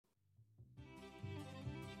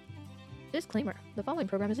Disclaimer. The following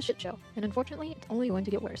program is a shit show, and unfortunately, it's only going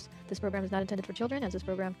to get worse. This program is not intended for children, as this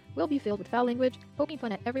program will be filled with foul language, poking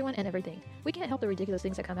fun at everyone and everything. We can't help the ridiculous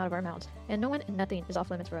things that come out of our mouths, and no one and nothing is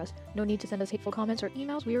off limits for us. No need to send us hateful comments or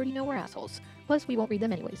emails, we already know we're assholes. Plus, we won't read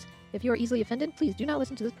them anyways. If you are easily offended, please do not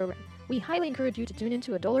listen to this program. We highly encourage you to tune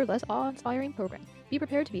into a duller, less awe-inspiring program. Be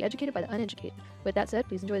prepared to be educated by the uneducated. With that said,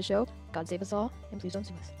 please enjoy the show, God save us all, and please don't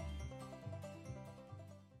sue us.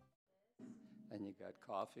 And you got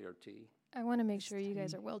coffee or tea? I want to make sure you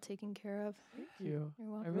guys are well taken care of. Thank you. You're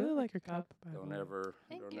welcome. I really like your cup. Don't ever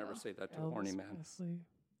say that to a horny man. Presley.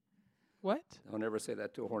 What? Don't ever say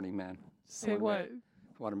that to a horny man. Say what?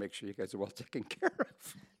 I want to make sure you guys are well taken care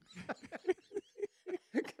of.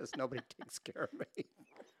 Because nobody takes care of me.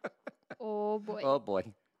 Oh boy. Oh boy.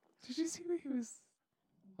 Did you see where he was?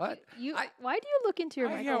 What? Why do you look into your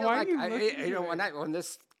microphone? Yeah, why do you look into it? When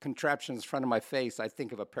this contraption is in front of my face, I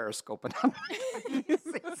think of a periscope and I'm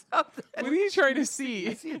What are you trying to see?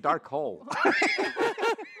 I see a dark hole.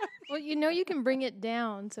 Well, you can bring it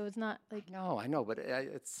down, so it's not like... No, I know, but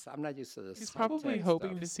I'm not used to this. He's probably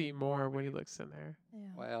hoping to see more when he looks in there. Yeah.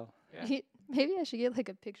 Well, yeah. Maybe I should get like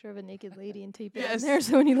a picture of a naked lady and tape it in Yes. there,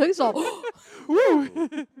 so when he looks all... Woo!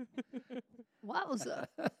 Wowza.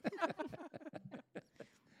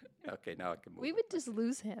 Okay, now I can move. We would just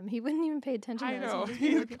lose him. He wouldn't even pay attention I to us. know. He'd just be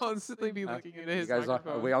He'd looking- constantly be looking at You his guys,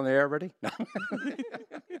 microphone. are we on the air already? No.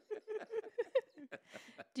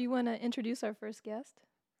 Do you want to introduce our first guest?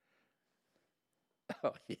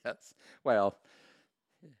 Oh, yes. Well,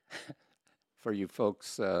 for you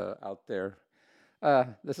folks out there,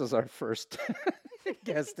 this is our first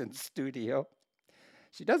guest in studio.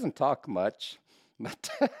 She doesn't talk much, but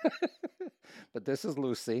but this is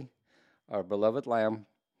Lucy, our beloved lamb,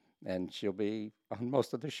 and she'll be on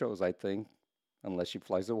most of the shows, I think, unless she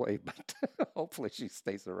flies away, but hopefully she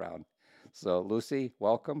stays around. So, Lucy,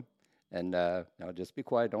 welcome. And now just be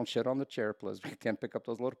quiet. Don't shit on the chair, please. We can't pick up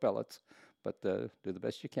those little pellets, but do the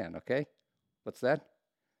best you can, okay? What's that?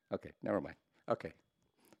 Okay, never mind. Okay.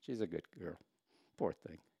 She's a good girl. Poor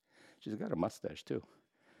thing. She's got a mustache, too.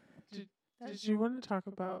 Did you want to talk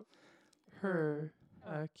about her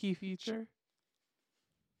key feature?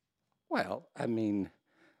 Well, I mean,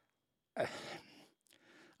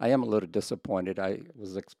 I am a little disappointed. I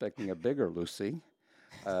was expecting a bigger Lucy.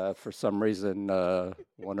 For some reason,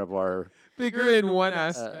 one of our Bigger in one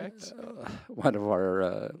aspect. one of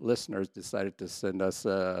our listeners decided to send us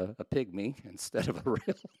a pygmy instead of a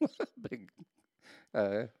real big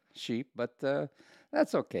sheep, but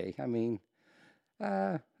that's okay. I mean,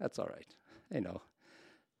 that's all right.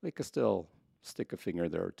 We could still stick a finger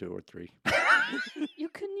there or two or three. You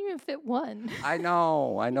couldn't even fit one. I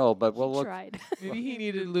know, but we'll look. Tried. Maybe he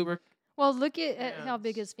needed lubricant. Well, look at how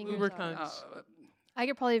big his fingers Lubricant. are. I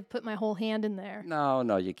could probably put my whole hand in there.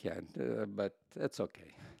 No, you can't. But it's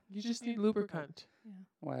okay. You just need lubricant. Yeah.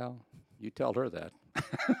 Well, you tell her that.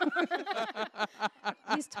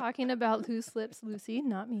 He's talking about loose lips, Lucy,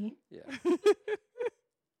 not me. Yeah.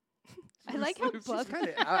 I like how buff.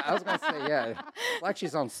 I was gonna say, yeah, like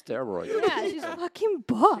she's on steroids. Yeah, she's fucking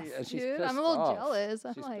buff, And she's dude. pissed I'm a little off. jealous.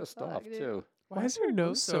 I'm She's like, pissed fuck, off dude. too. Why is her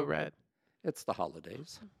nose so red? It's the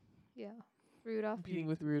holidays. Yeah, Rudolph. Competing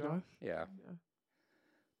with Rudolph. Yeah.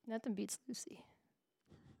 Nothing beats Lucy.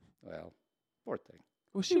 Well, poor thing.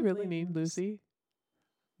 Was she really named Lucy?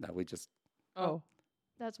 No, we just. Oh.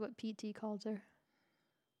 That's what PT calls her.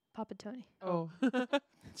 Papa Tony. Oh.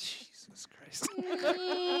 Jesus Christ.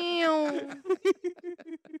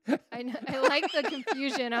 I know. I like the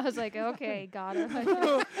confusion. I was like, okay, got it.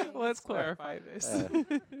 Let's clarify this.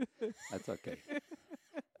 That's okay.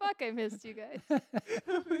 Fuck, I missed you guys. I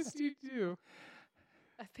missed you too.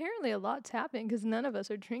 Apparently, a lot's happened because none of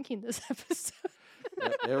us are drinking this episode.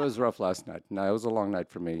 It was rough last night. No, it was a long night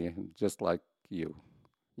for me, just like you.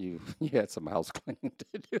 You had some house cleaning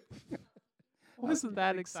to do. It wasn't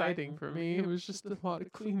that exciting for me. It was just a lot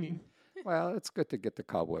of cleaning. Well, it's good to get the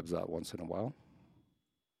cobwebs out once in a while.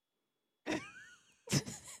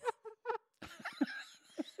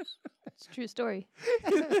 It's a true story.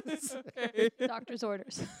 Okay. Doctor's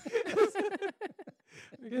orders.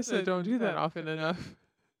 I guess I don't do that often enough.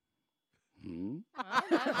 Hmm?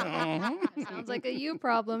 Sounds like a you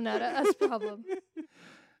problem, not a us problem.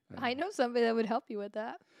 I know somebody that would help you with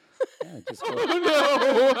that. Yeah, just go.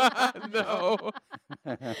 No.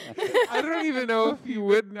 I don't even know if he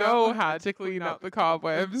would know how to clean up the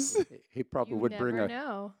cobwebs. He probably You would never bring a.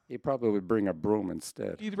 know. He probably would bring a broom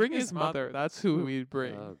instead. He'd bring his mother. That's who he'd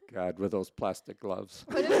bring. Oh God, with those plastic gloves.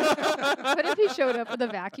 What if he showed up with a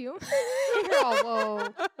vacuum? You're all, whoa.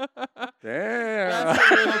 Damn.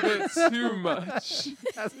 That's a little bit too much.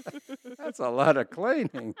 That's a lot of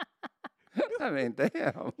cleaning. I mean,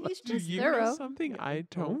 damn. He's Do just you thorough. know something I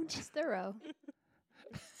don't? He's thorough.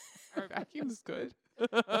 Our vacuum's good.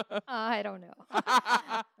 I don't know.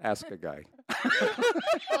 Ask a guy.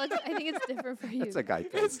 Well, I think it's different for you. It's a guy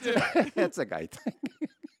thing. It's different. It's a guy thing.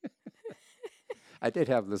 I did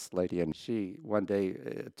have this lady, and she, one day,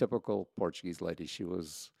 a typical Portuguese lady, she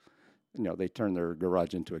was, they turned their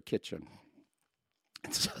garage into a kitchen.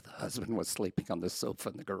 And so the husband was sleeping on the sofa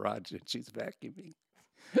in the garage, and she's vacuuming.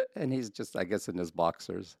 And he's just, I guess, in his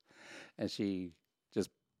boxers. And she just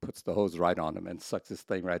puts the hose right on him and sucks his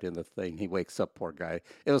thing right in the thing. He wakes up, poor guy.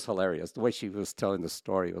 It was hilarious. The way she was telling the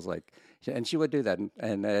story was like, and she would do that.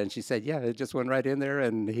 And she said, yeah, it just went right in there,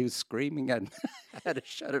 and he was screaming, and I had to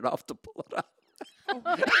shut it off to pull it out.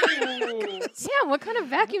 Damn, what kind of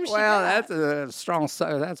vacuum she Well, got? that's a strong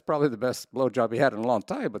side. That's probably the best blowjob he had in a long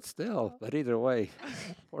time, but still. But either way,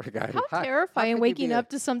 poor guy. How terrifying could you waking be up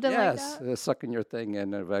to something like yes, that. sucking your thing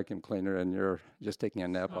in a vacuum cleaner, and you're just taking a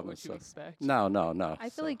nap Not on the what you sofa. expect. No. I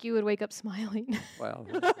feel like you would wake up smiling. Well,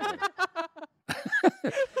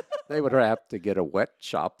 they would have to get a wet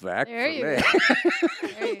shop vac There for you me. go.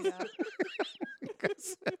 There you go.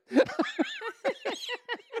 'Cause-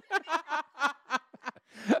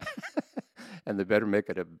 and they better make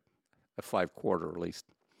it a 5-quart at least.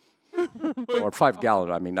 Or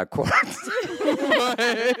 5-gallon, I mean, not quarts.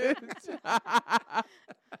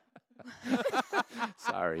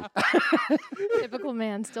 Sorry. Typical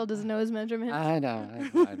man still doesn't know his measurements. I know.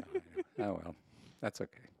 Oh, well, that's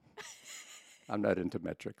okay. I'm not into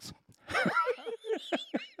metrics.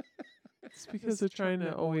 It's because they're trying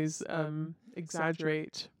to always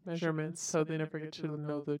exaggerate measurements so they never get to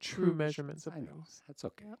know the true measurements of I know. things. That's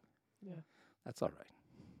okay. Yep. Yeah. That's all right.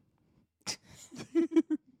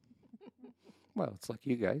 Well, it's like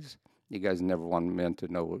you guys. You guys never want men to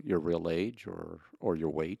know your real age or your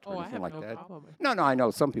weight or Oh, I anything have like no that. problem with No, I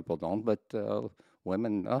know some people don't, but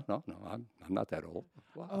women, no, I'm not that old.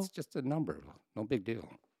 Well, it's just a number. No big deal.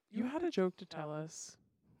 You had a joke to tell us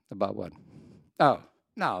About what? Oh,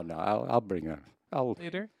 no, I'll bring it.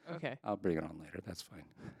 later. Okay, I'll bring it on later. That's fine.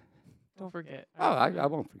 don't forget. Oh, I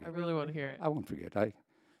won't I forget. really want to hear it. I won't forget. I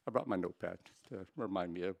brought my notepad to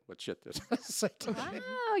remind me of what shit this said today.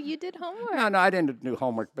 Wow, you did homework. No, I didn't do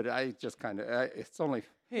homework, but I just kind of, it's only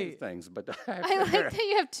Hey. things, but I like that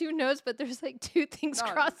you have 2 notes, but there's like 2 things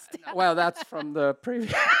crossed out. well, that's from the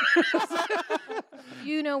previous.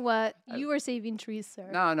 You know what? You are saving trees, sir.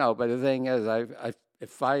 No, but the thing is,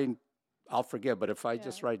 I'll forget, but if I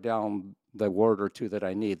just write down the word or two that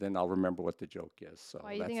I need, then I'll remember what the joke is. So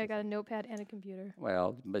Why do you think I got a notepad and a computer?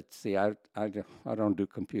 Well, but see, I don't do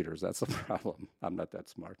computers. That's the problem. I'm not that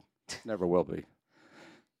smart. Never will be.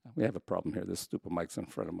 We have a problem here. This stupid mic's in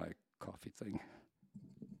front of my coffee thing.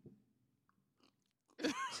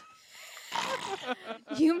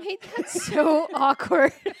 You made that so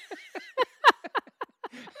awkward.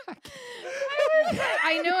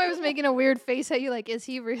 I know I was making a weird face at you, like, is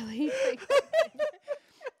he really?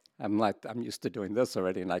 Like, I'm used to doing this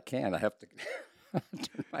already, and I can't. I have to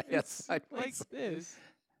turn my head Like sideways. this.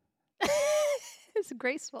 it's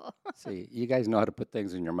graceful. See, you guys know how to put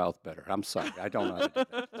things in your mouth better. I'm sorry. I don't know how to do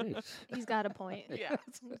that. Jeez. He's got a point. Yeah.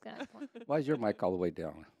 He's got a point. Why is your mic all the way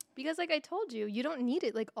down? Because, like I told you, you don't need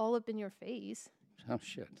it like all up in your face. Oh,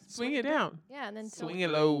 shit. Swing it down. Yeah, and then Swing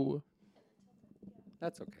it low.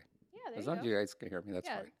 That's okay. Yeah, there As you long go. as you guys can hear me, that's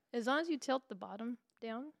yeah, fine. as long as you tilt the bottom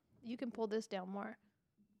down, you can pull this down more.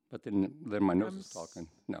 But then my nose I'm is talking.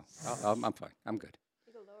 No, I'm fine. I'm good.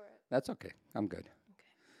 You can lower it. That's okay. I'm good. Okay.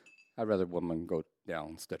 I'd rather a woman go down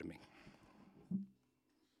instead of me.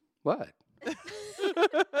 What?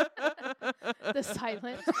 The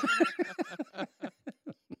silence.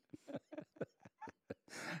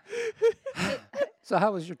 So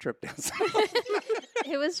how was your trip down south?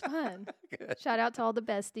 It was fun. Good. Shout out to all the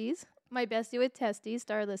besties. My bestie with testes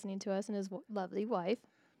started listening to us and his lovely wife.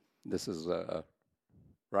 This is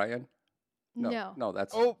Ryan? No,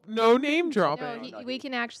 that's Oh, no name No, dropping. we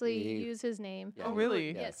can actually he- use his name. Yeah, Oh,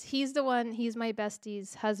 really? yeah. Yes, he's the one. He's my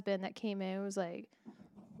bestie's husband that came in and was like,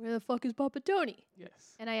 where the fuck is Papa Tony?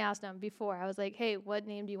 Yes. And I asked him before. I was like, hey, what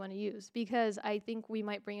name do you want to use? Because I think we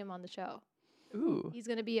might bring him on the show. Ooh. He's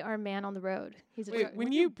going to be our man on the road. He's a Wait,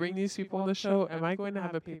 when you bring these people on the show, am I going to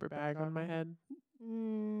have a paper bag on my head?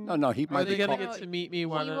 No, he Are might they be, going to call- get to meet me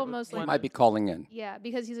one will most he likely- might be calling in. Yeah,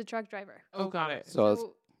 because he's a truck driver. Oh, got it. So, it's,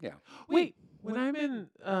 So yeah. Wait, when I'm in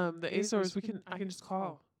the Azores, I can just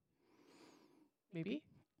call. Maybe?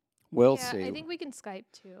 We'll yeah, see. I think we can Skype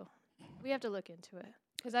too. We have to look into it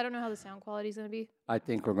because I don't know how the sound quality is going to be. I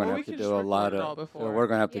think we're going to Or we have to can do just a record lot it all of. before. We're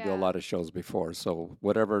going to have to do a Yeah. lot of shows before. So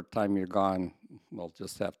whatever time you're gone, we'll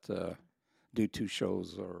just have to do 2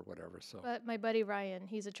 shows or whatever. So But my buddy Ryan,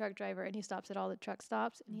 he's a truck driver, and he stops at all the truck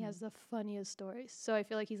stops, and he has the funniest stories. So I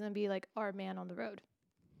feel like he's gonna be like our man on the road.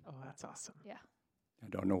 Oh, that's awesome. I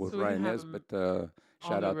don't know what So we can Ryan have is, him but on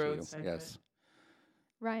shout the out to road you. segment. Yes.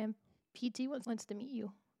 Ryan, PT wants to meet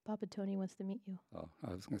you. Papa Tony wants to meet you. Oh,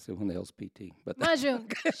 I was going to say, when the hell's PT? But that's Mushroom.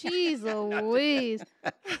 Jeez Louise.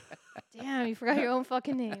 Damn, you forgot your own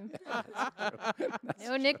fucking name.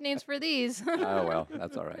 No nicknames for these. oh, well,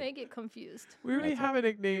 that's all right. They get confused. We already That's have a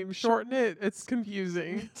nickname. Shorten it. It's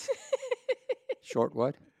confusing. Short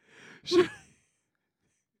what? Sure.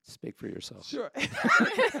 Speak for yourself. Sure.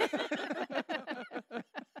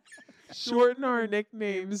 Shorten our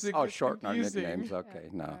nicknames. It Oh, gets shorten our confusing. nicknames. Okay,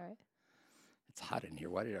 no. All right. It's hot in here.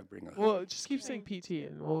 Why did I bring a... Well, just keep saying PT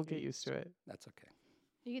and we'll get used to it. That's okay.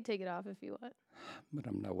 You can take it off if you want. But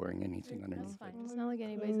I'm not wearing anything That's underneath fine. it. It's not like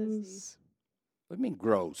anybody's gonna see. What do you mean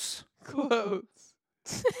gross? Clothes.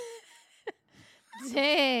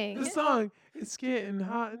 Dang. The song. It's getting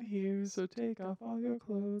hot in here, so take off all your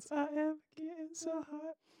clothes. I am getting so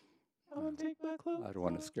hot. I'm gonna take my clothes. I don't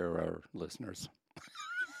want to off. scare our listeners.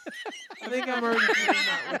 I think I'm already doing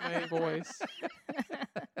that with my voice.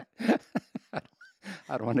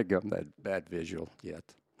 I don't want to give them that bad visual yet.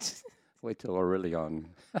 Wait till we're really on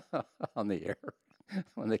on the air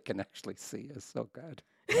when they can actually see us. Oh God,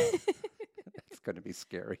 it's going to be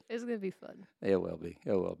scary. It's gonna be fun. It will be.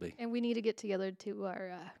 It will be. And we need to get together to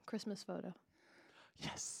our Christmas photo.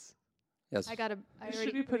 Yes. Yes. I got a. I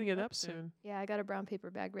should be putting it up soon. Yeah, I got a brown paper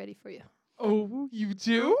bag ready for you. Oh, you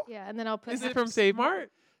do? Yeah, and then I'll put. Is it from Save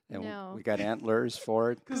Mart? And No. we got antlers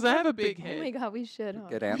for it. Because I have a big Oh my head. God, we should. Huh?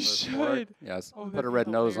 Get antlers for it. should. Yes. Oh, Put that'd a be red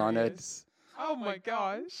nose on it. hilarious. Oh my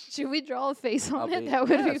gosh. Should we draw a face I'll on it? be- That would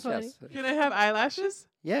be yes, funny. Yes. Can I have eyelashes?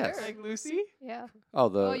 Yes. Sure. Like Lucy? Yeah. Oh,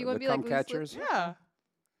 the Oh, you wanna the be like cum loose lips? catchers. Yeah.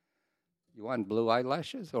 You want blue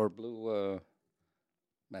eyelashes or blue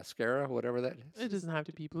mascara, whatever that is? It doesn't have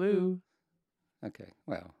to be blue. Okay.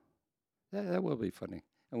 Well, that will be funny.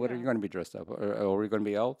 And what are Yeah. you going to be dressed up? Are we going to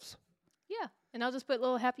be elves? Yeah. And I'll just put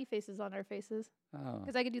little happy faces on our faces Oh,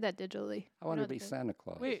 because I could do that digitally. I want to don't be have to- Santa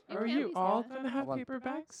Claus. Wait, You are can you be all Santa. going to have want- paper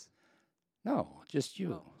bags? No, just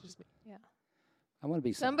you. Oh, just me. I want to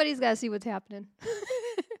be Santa. Somebody's got to see what's happening. Are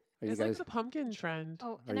you It's like guys? the pumpkin trend.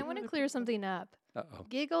 Oh, Are and I you- want to clear something up. Uh-oh.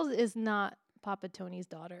 Giggles is not Papa Tony's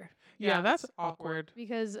daughter Yeah, that's awkward.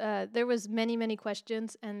 because there was many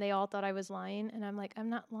questions and they all thought I was lying. And I'm like, I'm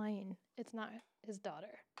not lying. It's not his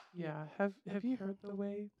daughter. Yeah. Have you heard the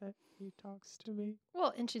way that he talks to me?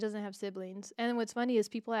 Well, and she doesn't have siblings. And what's funny is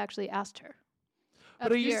people actually asked her. But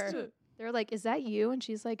up I used here. to. They're like, "Is that you?" And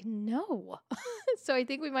she's like, "No." So I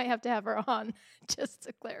think we might have to have her on just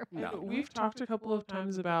to clarify. No. And we've talked a couple of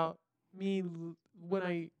times about me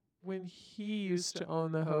when he used to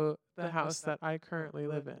own the house that I currently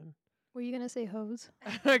live in. Were you gonna say hose?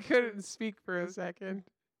 I couldn't speak for a second.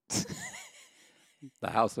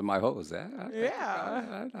 The house of my hose. Eh? Okay.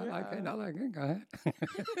 Yeah, I like it. yeah. I like it. Go ahead.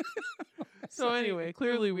 So anyway,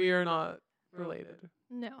 clearly we are not related.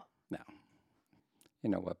 No, You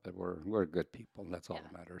know what? But we're good people. That's all Yeah.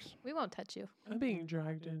 that matters. we won't touch you. I'm being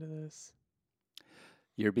dragged into this.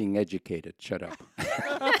 You're being educated. Shut up.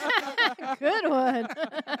 Good one.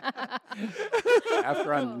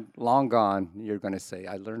 After I'm long gone, you're going to say,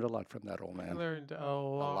 I learned a lot from that old I man. learned a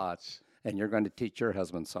lot. lot. And you're going to teach your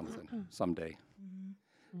husband something someday.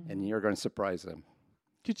 Mhm. And you're going to surprise him.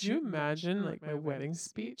 Could you imagine like my wedding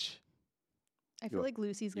speech? I feel like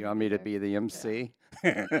Lucy's You gonna want me to there. be the MC?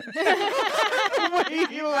 Wait,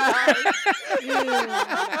 you laugh.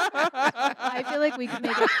 I feel like we could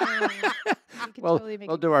make it fun. We could Well, totally make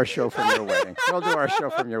we'll it do our show from your wedding. We'll do our show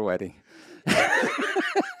from your wedding.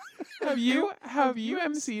 Have you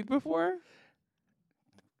emceed before?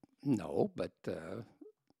 No, but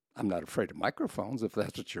I'm not afraid of microphones, if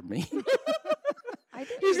that's what you mean. I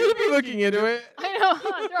think He's gonna be looking into it. I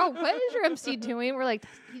know. They're all, what is your MC doing? We're like,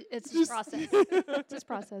 it's his process. It's his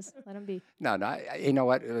process. Let him be. No, you know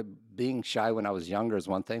what? Being shy when I was younger is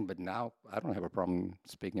one thing, but now I don't have a problem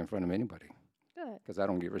speaking in front of anybody Good. because I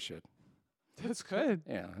don't give a shit. That's good.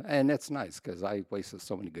 Yeah, and it's nice because I wasted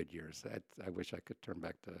so many good years. I wish I could turn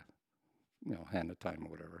back to, hand of time or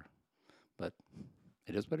whatever. But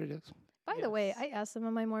it is what it is. By the way, I asked some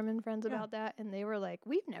of my Mormon friends Yeah. about that, and they were like,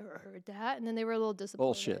 "We've never heard that," and then they were a little disappointed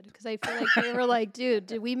Bullshit. because I feel like they were like, "Dude,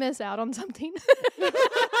 did we miss out on something?"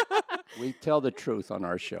 We tell the truth on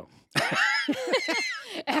our show.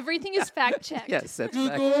 Everything is fact checked. Yes, that's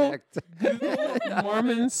Google. fact Google checked.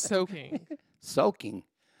 Mormon soaking. Soaking.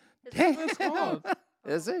 That's what it's called.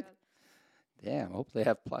 Is it? Damn, hope they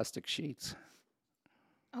have plastic sheets.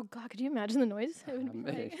 Oh God, could you imagine the noise? It would be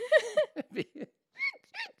Maybe.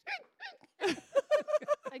 like-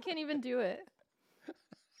 can't even do it.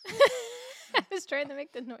 I was trying to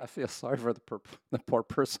make the noise. I feel sorry for the poor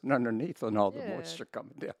person underneath and all the Dude. moisture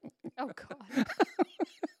coming down. Oh,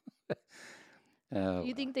 God. Do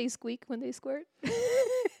you think they squeak when they squirt?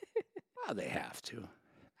 Well, they have to.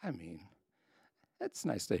 I mean, it's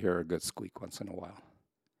nice to hear a good squeak once in a while.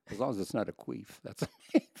 As long as it's not a queef, that's the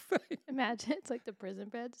main thing. Imagine it's like the prison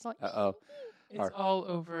bed. It's like, Uh-oh. It's all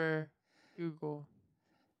over Google.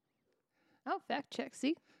 oh, fact check.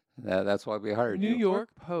 See? That's why we hired New you. York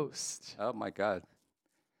Post. Oh, my God.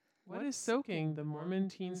 What is soaking the Mormon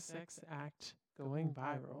teen sex act going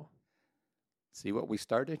viral? See what we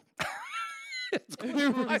started? It's going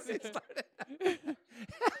to started.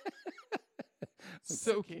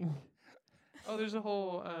 Soaking. Oh, there's a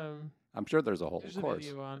whole I'm sure there's a whole there's a course.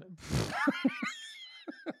 video on it.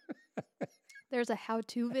 There's a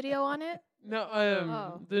how-to video on it. No,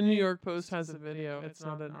 Oh. the New York Post has a video. It's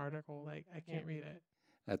not an article. Like, I can't read it.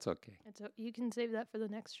 That's okay. You can save that for the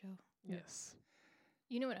next show. Yes.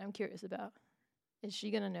 You know what I'm curious about? Is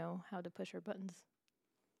she going to know how to push her buttons?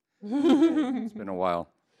 It's been a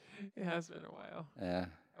while. It has been a while. Yeah.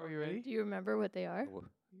 Are we ready? Do you remember what they are?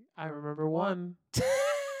 I remember one.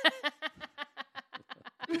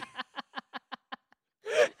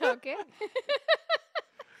 Okay.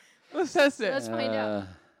 Let's test it. Let's find out.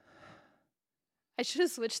 I should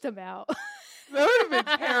have switched them out. That would have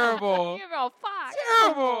been terrible. You're all fucked.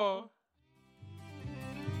 Terrible.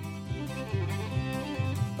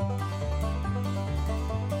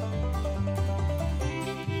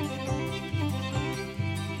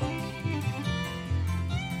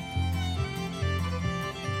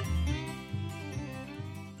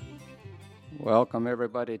 Welcome,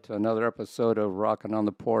 everybody, to another episode of Rockin' on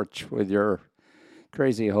the Porch with your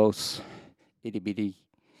crazy hosts, Itty Bitty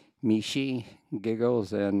Mishi,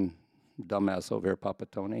 Giggles, and dumbass over here, Papa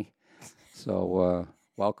Tony. So,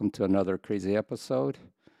 welcome to another crazy episode.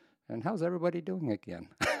 And how's everybody doing again?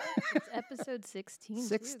 It's episode 16. too,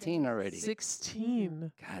 16 already.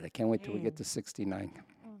 16. God, I can't wait till we get to 69.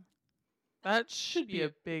 That should be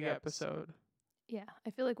a big episode. Yeah,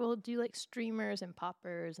 I feel like we'll do like streamers and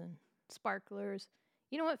poppers and sparklers.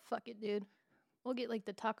 You know what? Fuck it, dude. We'll get like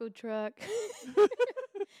the taco truck.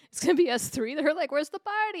 It's gonna be us three. They're like, "Where's the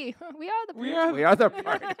party? We are the party." We are the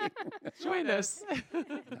party. Join us.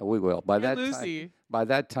 We will. By And that Lucy. time, by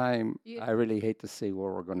that time, Yeah. I really hate to see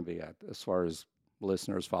where we're going to be at as far as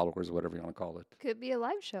listeners, followers, whatever you want to call it. Could be a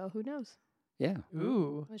live show. Who knows? Yeah.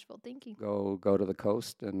 Ooh. Wishful thinking. Go to the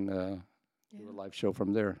coast and do a live show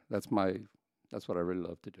from there. That's what I really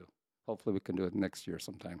love to do. Hopefully, we can do it next year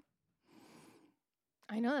sometime.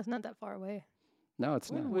 I know that's not that far away. No,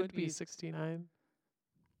 it's When not. would be 69?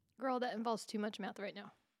 Girl, that involves too much math right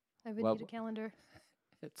now. I would Well, need a calendar.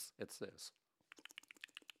 It's this.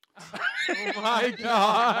 Oh my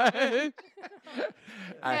God.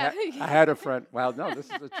 I had a friend. Well, no, this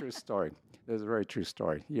is a true story. This is a very true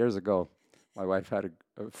story. Years ago, my wife had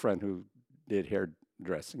a friend who did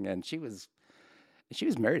hairdressing, and she was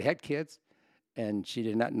married, had kids, and she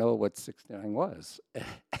did not know what 69 was. And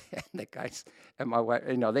the guys and my wife,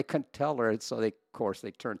 they couldn't tell her, so of course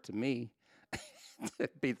they turned to me to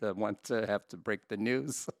be the one to have to break the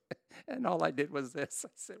news. And all I did was this. I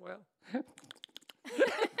said, well.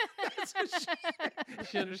 That's what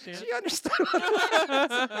She understand? She understood what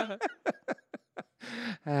it was.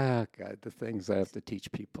 Oh, God, the things I have to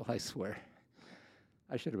teach people, I swear.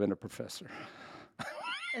 I should have been a professor.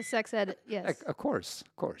 A sex ed, yes. Of course.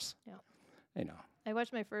 Yeah. I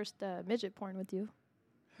watched my first midget porn with you.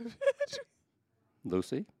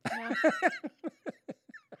 Lucy? Yeah.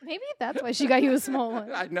 Maybe that's why she got you a small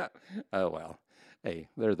one. I know. Oh, well. Hey,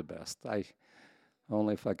 they're the best.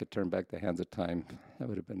 Only if I could turn back the hands of time, I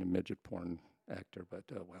would have been a midget porn actor, but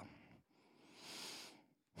well.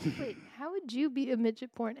 Wait, how would you be a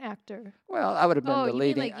midget porn actor? Well, I would have been the you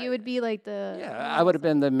leading. mean like you would be like the... Yeah, I would have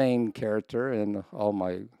been the main character, and all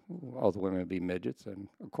the women would be midgets. And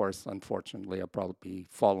of course, unfortunately, I'd probably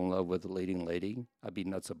fall in love with the leading lady. I'd be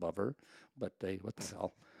nuts above her, but what the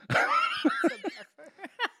hell?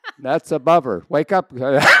 Nuts above her. Wake up.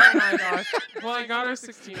 Oh my gosh. Well, I got her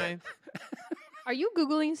 69. Are you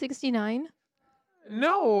Googling 69?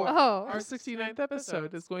 No. Oh. Our 69th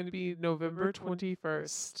episode is going to be November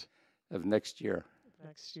 21st Of next year.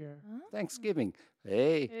 next year. Thanksgiving.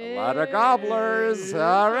 Hey, a lot of gobblers.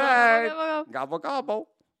 All right. Gobble, gobble.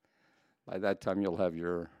 By that time, you'll have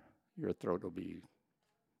your throat will be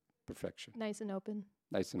perfection. Nice and open.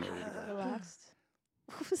 Nice and easy. Relaxed.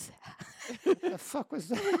 What was that? What the fuck was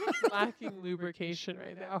that? Lacking lubrication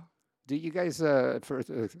right now. Do you guys,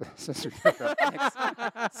 since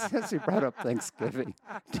you brought up Thanksgiving,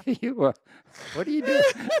 do you, what do you do?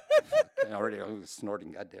 I already was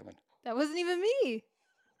snorting, goddammit. That wasn't even me.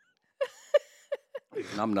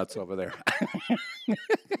 Numb nuts over there.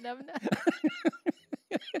 Numb nuts.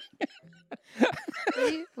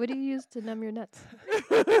 What do you use to numb your nuts?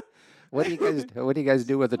 What do you guys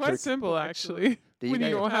do with the Quite turkey? simple, actually. Do you When you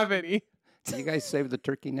guys- don't have any. Do you guys save the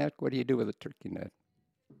turkey neck? What do you do with the turkey neck?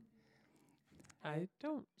 I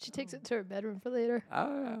don't. She takes it to her bedroom for later.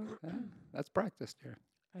 That's practice there.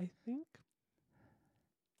 I think.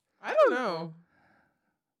 I don't know.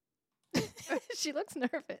 She looks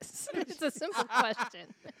nervous. It's a simple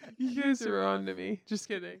question. You guys are on to me. Just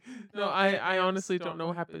kidding. No, I honestly don't know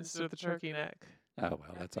what happens to the turkey neck. Oh, well,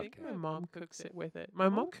 that's I think okay. my mom cooks it with it. My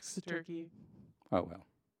mom cooks the turkey. Oh, well.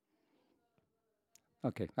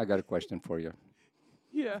 Okay, I got a question for you.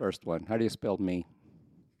 Yeah. First one. How do you spell me?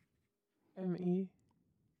 M-E.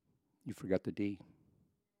 You forgot the D.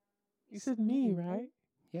 You said me, right?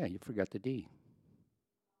 Yeah, you forgot the D.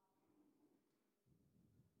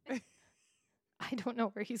 I don't know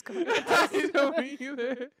where he's going with I this. don't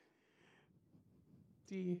either.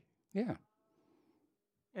 D. Yeah.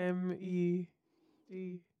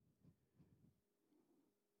 M-E-D.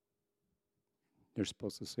 You're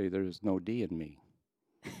supposed to say there's no D in me.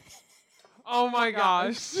 Oh my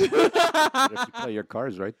gosh. But if you play your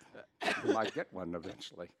cards right, you might get one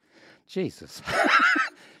eventually. Jesus.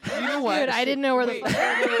 You know what? Dude, I didn't know where the Wait, fuck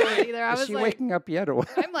they were going with it either. I Is was she like, waking up yet or what?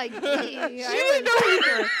 I'm like, D. She didn't know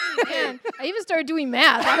either. Man, I even started doing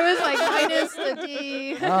math. I was like, minus the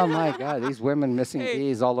D. Oh my God, these women missing Hey.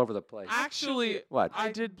 D's all over the place. Actually, What?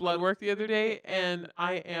 I did blood work the other day, and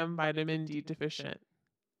I am vitamin D deficient.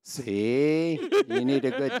 See? You need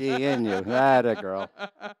a good D in you. That a girl.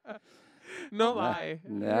 No Nah. lie.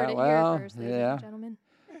 You heard Yeah, it well, here first, ladies yeah. and gentlemen.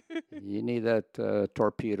 You need that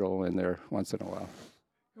torpedo in there once in a while.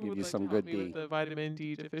 Who Give would you like some to help good me D. with the vitamin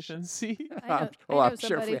D deficiency? I know- I I'm know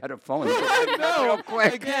sure if we somebody. had a phone. no. Real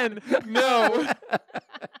quick. Again, no.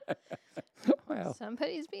 Well,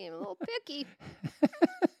 Somebody's being a little picky.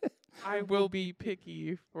 I will be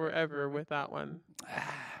picky forever with that one.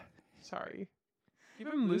 Sorry. Give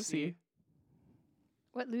him Lucy.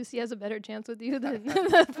 What, Lucy has a better chance with you than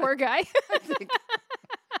the poor guy?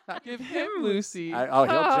 Give him Lucy.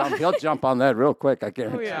 He'll jump on that real quick. I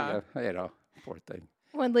guarantee yeah. you. You know, poor thing.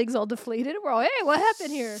 One leg's all deflated. We're all, hey, what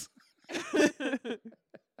happened here?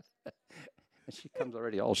 And she comes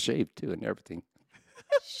already all shaved too and everything.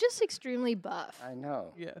 She's just extremely buff. I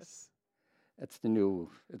know. Yes. It's the new.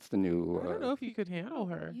 I don't know if you could handle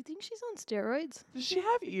her. You think she's on steroids? Does she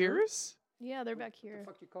have ears? Yeah, they're back What here. the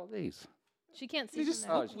fuck you call these? She can't see They from just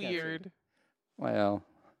there. look she can't see. weird. Well,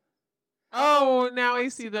 Oh, now I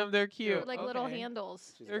see them. They're They're cute. like little Okay.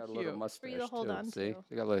 handles. she's They're got a little cute. mustache For you to hold too. on See, to.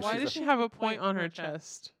 She got a little, Why she's does she have a point on her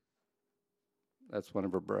chest? that's one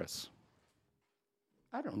of her breasts.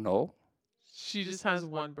 I don't know. She just has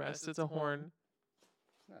one breast. It's a horn.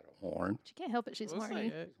 Not a horn. She can't help it. She's Looks like horny.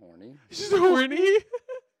 it. She's horny. She's horny.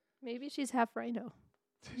 Maybe she's half rhino.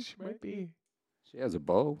 She might be. She has a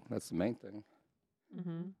bow. That's the main thing.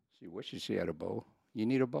 Mm-hmm. She wishes she had a bow. You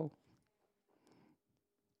need a bow?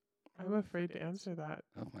 I'm afraid to answer that.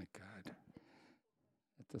 Oh my God.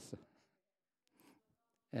 That's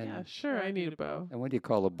and, Yeah, sure. I need a bow. and what do you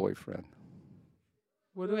call a boyfriend?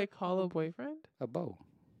 What do I call a boyfriend? A bow.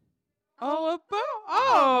 Oh, a bow.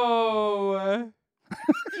 Oh.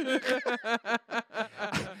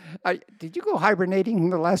 Did you go hibernating in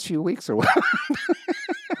the last few weeks or what?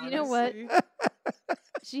 You know what? Honestly,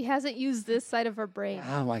 She hasn't used this side of her brain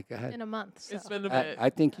Oh my God. in a month. So. It's been a bit. I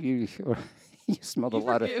think you you smelled You a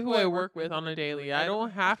lot of. forget who I work with on a daily. I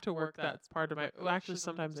don't have to work. That's part of my. Well, actually,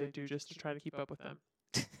 sometimes I do just to try to keep up with them.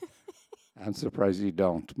 I'm surprised you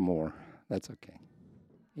don't more. That's okay.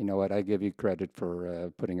 You know what? I give you credit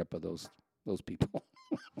for putting up with those people.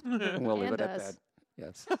 We'll leave And it at us. that.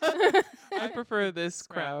 Yes. I prefer this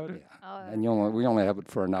crowd. Yeah. And we only have it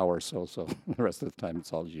for an hour or so, so the rest of the time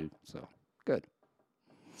it's all you. So good.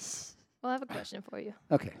 Well, I have a question for you.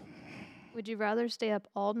 Okay. Would you rather stay up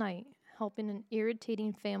all night helping an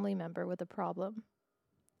irritating family member with a problem,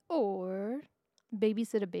 or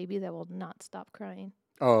babysit a baby that will not stop crying?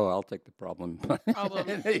 Oh, I'll take the problem.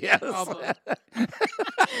 Problem. Yes. Problem.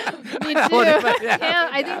 Me too. Yeah,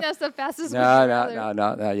 I think that's the fastest way.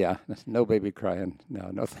 No. Yeah. No baby crying.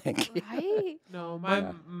 No, thank you. Right? No,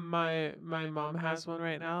 Yeah. my mom has one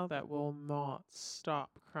right now that will not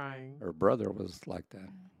stop crying. Her brother was like that.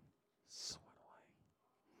 So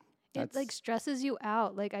It like That's- stresses you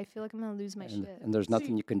out. Like I feel like I'm gonna lose my And, shit. and there's nothing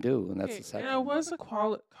See, you can do, and that's okay, the sad and thing. I was a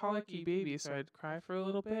colicky baby, so I'd cry for a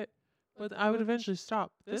little bit. but I would eventually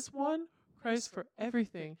stop. This one cries for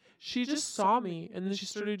everything. She just saw me, and then she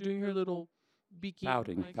started doing her little beaking.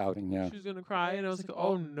 Pouting, yeah. She was going to cry, and I was like,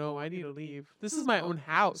 oh, no, I need to leave. This is my own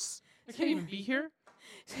house. I can't even be here.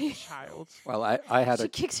 Child. Well, I had She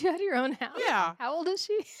kicks you out of your own house? Yeah. How old is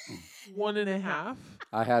she? 1.5.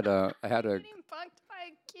 I had a Getting punked by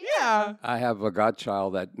a kid. Yeah. I have a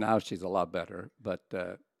godchild that now she's a lot better, but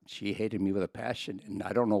she hated me with a passion, and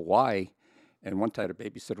I don't know why. And one time, I had a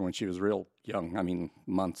babysitter when she was real young, I mean,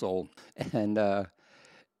 months old, and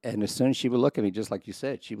as soon as she would look at me, just like you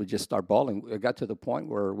said, she would just start bawling. It got to the point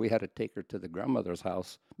where we had to take her to the grandmother's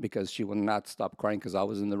house because she would not stop crying because I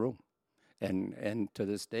was in the room. And to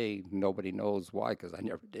this day, nobody knows why because I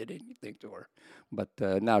never did anything to her. But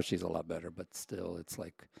now she's a lot better. But still, it's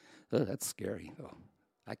like, that's scary. Oh,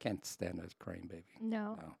 I can't stand a crying baby.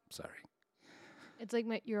 No. No, sorry. It's like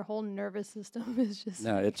your whole nervous system is just...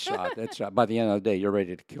 No, it's shot. It's shot. By the end of the day, you're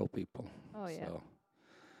ready to kill people. Oh, yeah. So,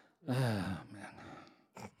 man.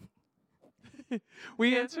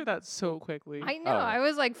 We answered that so quickly. I know. Oh. I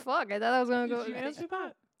was like, fuck. I thought I was going to Did go... you answer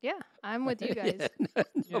that? Yeah, I'm with you guys.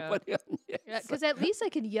 Nobody. Yes. Because at least I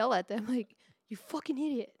could yell at them like, you fucking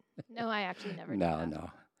idiot. No, I actually never do that. No.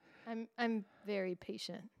 I'm very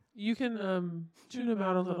patient. You can tune them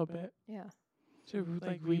out a little bit Yeah. to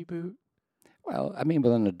like reboot. Well, I mean,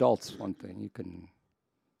 with an adult's one thing. You can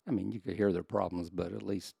hear their problems, but at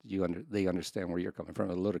least they understand where you're coming from.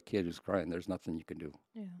 A little kid who's crying, there's nothing you can do.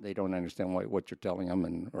 Yeah. They don't understand what you're telling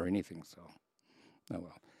them or anything. So, oh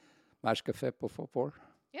well. Mais café, por favor?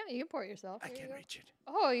 Yeah, you can pour it yourself. I Here you can't go. reach it.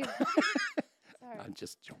 Oh, you... Sorry. I'm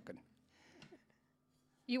just joking.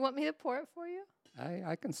 You want me to pour it for you?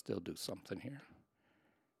 I can still do something here.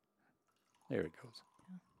 There it goes.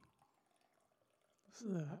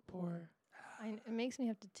 Listen to that pour. It makes me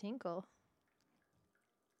have to tinkle.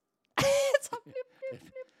 It's all flip, flip,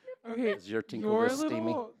 flip. Okay, Is your tinkle your this steamy?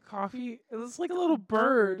 little coffee, it looks like a little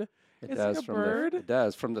bird. It It's does like a from bird. it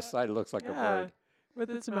does from the side. It looks like a bird. With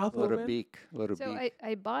its mouth Little open. beak. So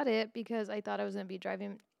I bought it because I thought I was going to be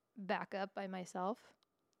driving back up by myself.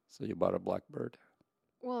 So you bought a blackbird?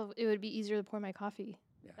 Well, it would be easier to pour my coffee.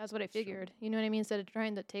 Yeah, That's what I sure. figured. You know what I mean? Instead of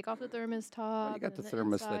trying to take off the thermos top. Well, you got the and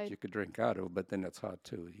thermos inside. that you could drink out of, but then it's hot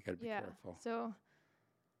too. You got to be careful. So,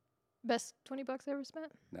 best $20 I ever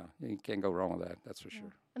spent. No, you can't go wrong with that. That's for Yeah.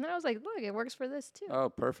 sure. And then I was like, look, it works for this too. Oh,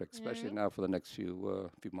 perfect. You know what I Especially mean? now for the next few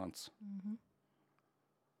months. Mm-hmm.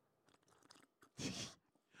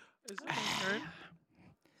 Is it my turn?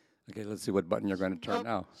 Okay, let's see what button you're going to turn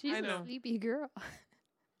now. She's I a know. sleepy girl.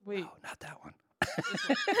 Wait. Oh, not that one.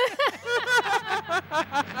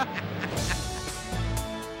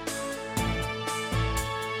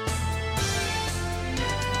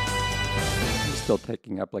 I'm still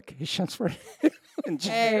taking applications for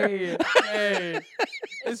engineer. Hey.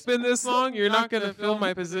 It's been this long. You're not going to fill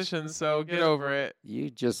my position, so get over it. You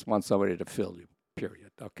just want somebody to fill you, period,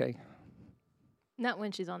 okay? Not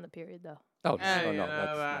when she's on the period, though. Oh, Hey, no, you no, know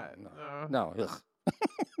that's that. no. No, ugh.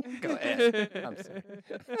 Go ahead. I'm sorry.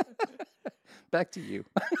 Back to you.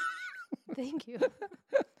 Thank you.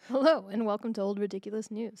 Hello, and welcome to Old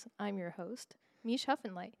Ridiculous News. I'm your host, Mish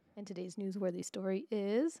Huffenlight, and today's newsworthy story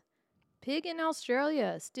is Pig in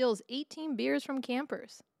Australia steals 18 beers from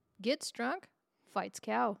campers. Gets drunk, fights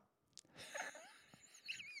cow.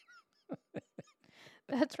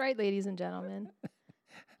 That's right, ladies and gentlemen.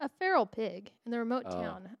 A feral pig in the remote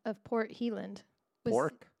town of Port Heland.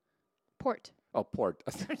 Pork? Port. Oh, port.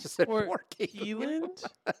 I just said Port pork. Healand?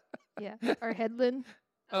 Yeah. Or Headland.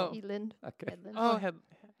 Oh. Healand. Okay. Headland. Oh,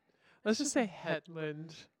 let's just say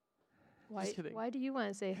headland. Why, kidding. why do you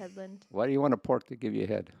want to say Headland? Why do you want a pork to give you a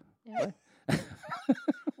head? Yeah.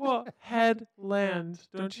 Well, headland.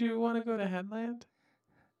 Don't you want to go to headland?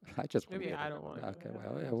 I just Maybe wanna I get don't want to. Okay,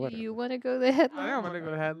 well, yeah, Do whatever. you want to go to the Headland? I don't want to go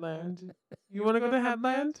to headland. You want to go to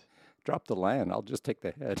headland? Drop the land. I'll just take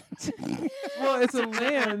the head. Well, it's a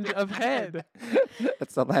land of head.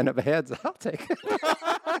 It's the land of heads. I'll take it.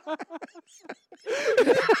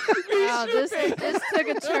 Wow, this took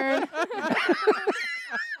a turn.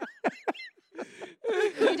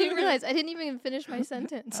 You didn't realize I didn't even finish my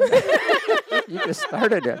sentence. You just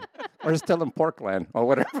started it. We're still in Porkland or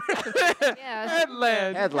whatever. Yeah.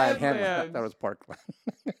 Headland. Headland. That was Porkland.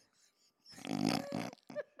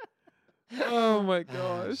 Oh my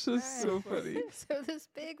gosh, that's so funny. So this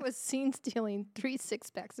pig was seen stealing 3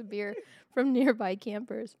 6-packs of beer from nearby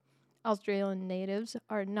campers. Australian natives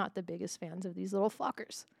are not the biggest fans of these little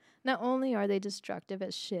flockers. Not only are they destructive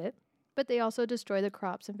as shit, but they also destroy the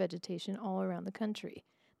crops and vegetation all around the country.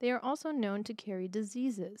 They are also known to carry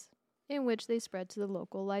diseases, in which they spread to the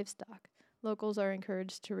local livestock. Locals are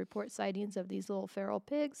encouraged to report sightings of these little feral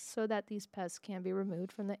pigs so that these pests can be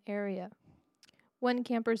removed from the area. One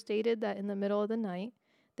camper stated that in the middle of the night,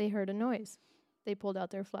 they heard a noise. They pulled out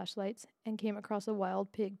their flashlights and came across a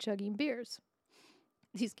wild pig chugging beers.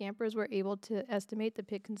 These campers were able to estimate the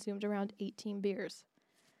pig consumed around 18 beers,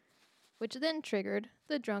 which then triggered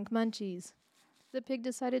the drunk munchies. The pig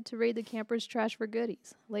decided to raid the campers' trash for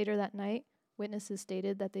goodies. Later that night, witnesses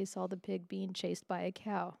stated that they saw the pig being chased by a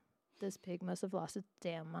cow. This pig must have lost its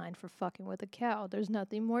damn mind for fucking with a cow. There's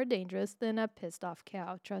nothing more dangerous than a pissed off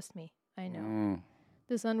cow. Trust me, I know.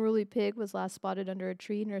 This unruly pig was last spotted under a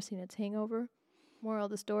tree nursing its hangover. Moral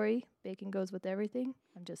of the story, bacon goes with everything.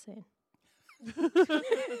 I'm just saying.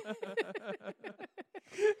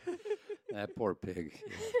 That poor pig.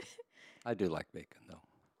 Yeah. I do like bacon, though.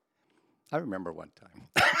 I remember one time.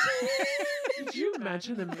 Could you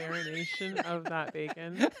imagine the marination of that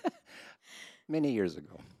bacon? Many years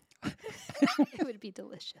ago. It would be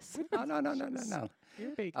delicious. No.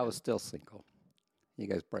 Your bacon. I was still single. You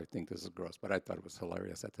guys probably think this is gross, but I thought it was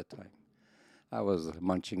hilarious at the time. I was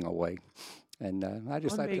munching away, and I on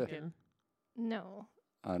decided bacon. No,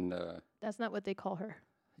 that's not what they call her.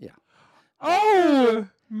 Oh,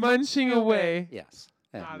 munching away. yes,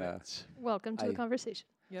 Got and it. Welcome to the conversation.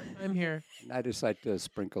 Yep, I'm here. I decided to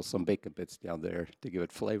sprinkle some bacon bits down there to give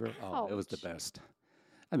it flavor. Oh, it was the Ouch. best.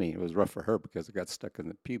 I mean, it was rough for her because it got stuck in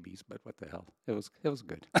the pubes, but what the hell? It was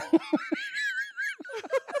good.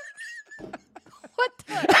 What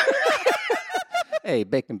the? Hey,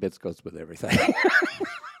 bacon bits goes with everything.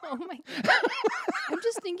 Oh my God. I'm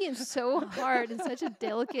just thinking so hard in such a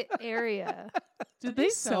delicate area. Did they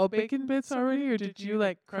sell bacon bits already, or did you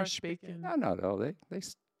like crush bacon? No. They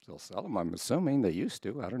still sell them. I'm assuming they used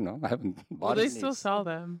to. I don't know. I haven't bought Well, they any. still sell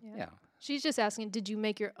them. Yeah. She's just asking, did you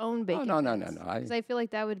make your own Oh, bacon? no. Because I feel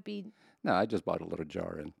like that would be, I just bought a little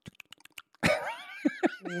jar and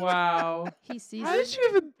Wow. he sees How it. did you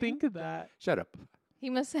even think of that? shut up. He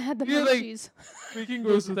must have had the You're like- munchies. Bacon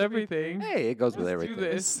goes with everything. Hey, it goes with Let's everything. do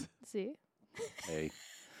this. See? Hey,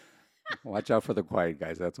 watch out for the quiet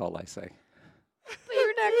guys. That's all I say. But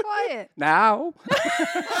you're not quiet. Now, Dude,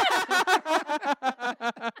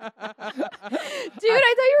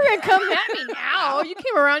 I thought you were going to come at me now. You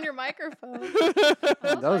came around your microphone.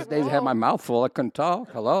 in those days, I had my mouth full. I couldn't talk.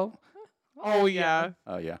 Hello? Oh, yeah.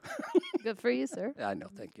 Oh, yeah. Good for you, sir. I know.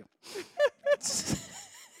 Thank you.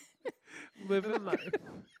 Living life.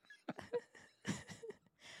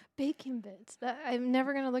 Bacon bits. I'm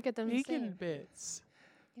never going to look at them the Bacon same. bits.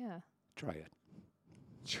 Yeah. Try it.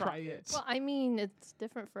 Try it. Well, I mean, it's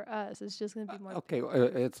different for us. It's just going to be more. Okay,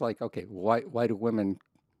 it's like, okay, why do women,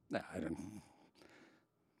 I don't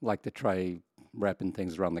like to try wrapping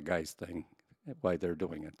things around the guy's thing, why they're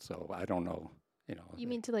doing it. So I don't know, You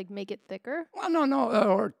mean to like make it thicker? Well, no,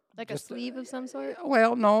 or Like a just, sleeve of some sort?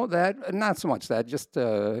 well, no, that not so much that, just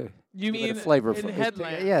You give it mean a flavor in for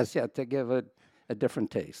headlamps? yes, to give it a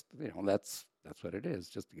different taste. That's what it is,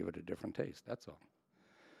 just to give it a different taste. That's all.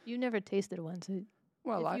 You never tasted one, so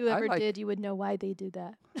Well, if you ever like, did, you would know why they do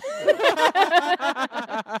that.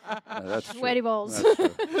 that's true. Sweaty balls.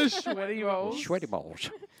 That's true. Sweaty balls. Sweaty balls.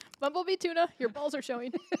 Bumblebee tuna, your balls are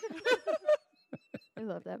showing. I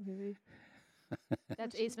love that movie.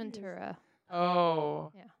 That's Ace Ventura.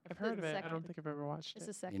 Oh. Yeah. I've heard of The it. I don't second. think I've ever watched It's it. the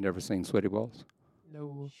You second. never seen Sweaty Balls?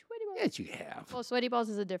 No. Sweaty balls. Yes, you have. Well, Sweaty Balls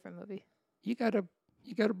is a different movie. You got a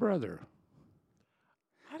brother.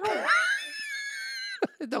 I don't.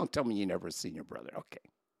 Don't tell me you never seen your brother. Okay.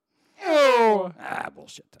 Ew.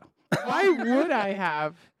 Bullshit though. Why would I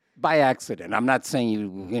have? By accident. I'm not saying you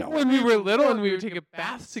know. When we were little and we would take a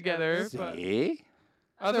bath together, but See?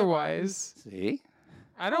 otherwise, See?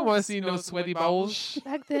 I don't want to see no sweaty balls.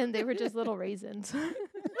 Back then, they were just little raisins.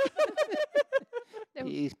 They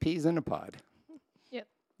were- Peas in a pod. Yep.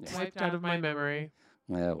 Yeah. Wiped out of my memory.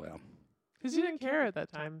 Yeah, well, Because you didn't care at that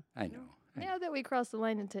time. I know. Now that we crossed the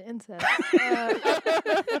line into incest.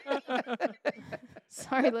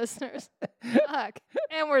 Sorry, listeners. Fuck.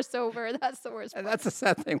 And we're sober. That's the worst And part. that's the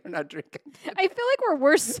sad thing. We're not drinking. I feel like we're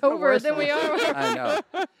worse sober worse than we than- are. I know.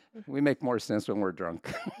 We make more sense when we're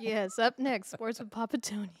drunk. Yes, up next, Sports with Papa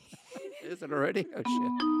Tony. Is it already? Oh,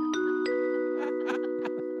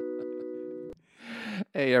 shit.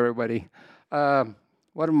 Hey, everybody. One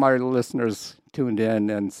of my listeners tuned in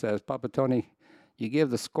and says, Papa Tony, you give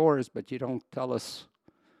the scores, but you don't tell us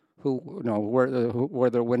where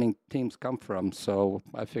the winning teams come from. So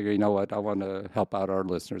I figure, you know what, I want to help out our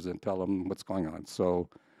listeners and tell them what's going on. So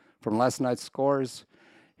from last night's scores,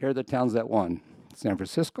 here are the towns that won. San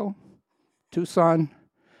Francisco, Tucson,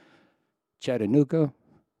 Chattanooga,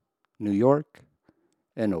 New York,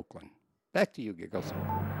 and Oakland. Back to you, Giggles.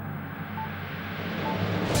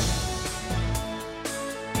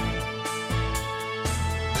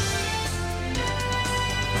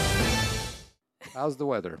 How's the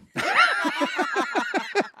weather?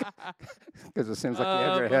 Because it seems like you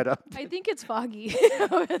have your head up. I think it's foggy.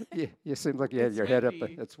 You seem like you had It's your head up.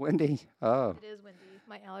 windy. It's windy. Oh, It is windy.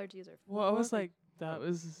 My allergies are. Well, I was like, that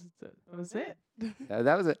was it.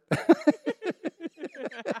 that was it.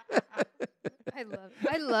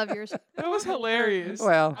 I love yours. That was hilarious.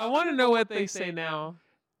 Well, I want to know what they say now.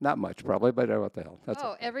 not much probably, but what the hell? That's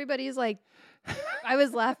Oh, okay. everybody's like, I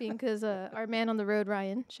was laughing because our man on the road,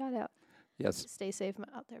 Ryan, shout out. Yes. Stay safe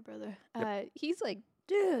out there, brother. He's like,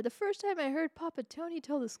 dude, the first time I heard Papa Tony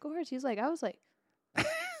tell the scores, I was like,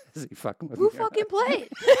 Is he fucking with who me? fucking played?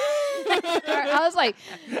 I was like,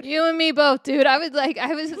 you and me both, dude. I was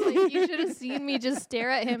just like, you should have seen me just stare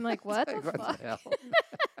at him like, what the Like, fuck? hell?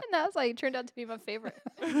 And that was like, turned out to be my favorite.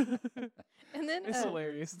 And then It's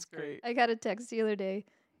hilarious. It's great. I got a text the other day,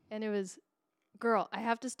 and it was, girl, I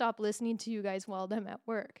have to stop listening to you guys while I'm at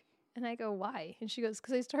work. And I go, why? And she goes,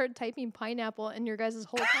 because I started typing pineapple and your guys'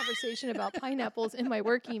 whole conversation about pineapples in my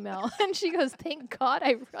work email. And she goes, thank God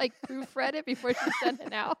I proofread it before she sent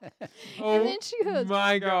it out. And then she goes,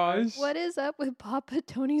 my gosh. what is up with Papa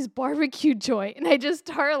Tony's barbecue joint? And I just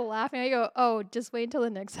started laughing. I go, oh, just wait until the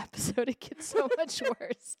next episode. It gets so much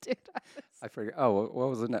worse, dude. I forget. Oh, what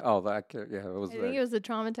was it? Oh, yeah, it was I think it was the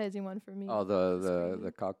traumatizing one for me. Oh, the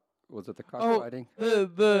screaming. cock. Was it the Oh, cockfighting?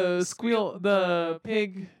 the squeal, the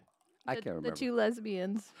pig. I can't remember. The two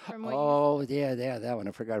lesbians from what Oh, yeah, that one.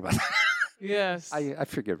 I forgot about that. Yes. I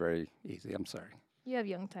forget very easy. I'm sorry. you have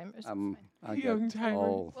young timers. I got Young timer.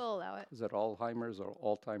 all. We'll allow it. Is it Alzheimer's or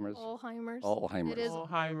Alzheimer's? Alzheimer's. Alzheimer's. It is.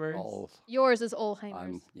 Alzheimer's. All. Yours is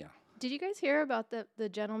Alzheimer's. Yeah. Did you guys hear about the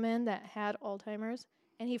gentleman that had Alzheimer's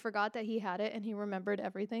and he forgot that he had it and he remembered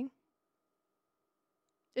everything?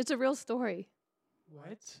 It's a real story.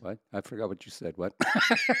 What? What? I forgot what you said. What?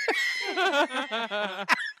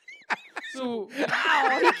 So,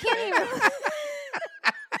 Wow, you can't even.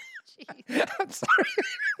 Jeez. I'm sorry.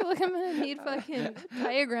 Look, I'm gonna need fucking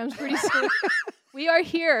diagrams pretty soon. We are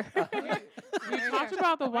here. we talked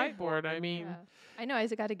about the whiteboard. I mean, Yeah. I know. I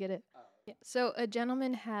just got to get it. Yeah. So a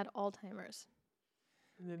gentleman had Alzheimer's.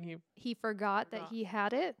 and then He forgot that he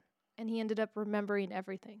had it, and he ended up remembering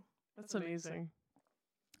everything. that's amazing.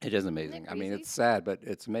 It is amazing. I mean, crazy? it's sad, but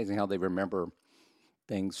it's amazing how they remember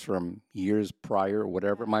things from years prior or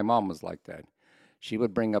whatever. My mom was like that. She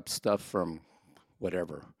would bring up stuff from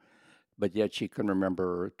whatever, but yet she couldn't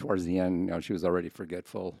remember towards the end. You know, she was already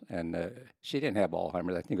forgetful, and she didn't have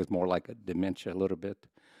Alzheimer's. I think it was more like a dementia a little bit.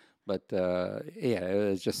 But yeah, it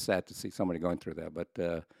was just sad to see somebody going through that.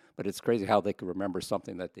 But it's crazy how they could remember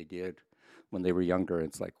something that they did when they were younger.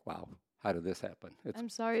 It's like, wow, how did this happen? I'm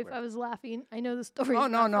sorry if weird. I was laughing. I know the story Oh,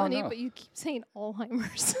 is no, not no, funny, no. but you keep saying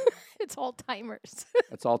Alzheimer's. It's Alzheimer's.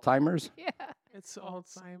 It's Alzheimer's. Yeah. It's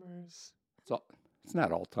Alzheimer's. It's not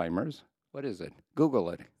Alzheimer's. What is it? Google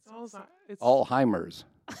it. It's Alzheimer's. It's Alzheimer's.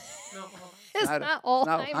 No, It's not- not It's not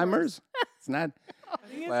Alzheimer's. Alzheimer's. It's not I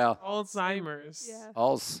think it's Well- Alzheimer's. Yeah.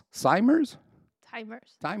 Alzheimer's.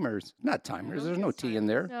 Timers. Timers. Not timers. There's no T in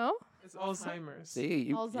there. No? It's Alzheimer's. See,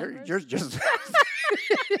 you're Alzheimer's? just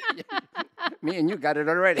me and you got it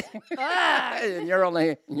already. Ah! And you're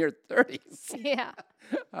only in your 30s. Yeah.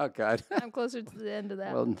 Oh God. I'm closer to the end of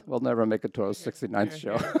that. We'll never make it to our 69th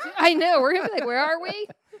show. I know. We're going to be like, where are we?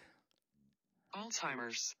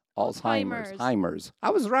 Alzheimer's. Alzheimer's. Alzheimer's. Heimers. I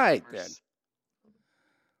was right then.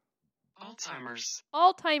 Alzheimer's.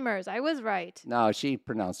 Alzheimer's. I was right. No, she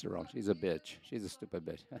pronounced it wrong. She's a bitch. She's a stupid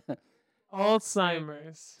bitch.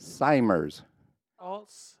 Alzheimer's. Simers.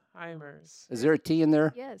 Alzheimer's. Is there a T in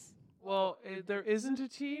there? Yes. Well, there isn't a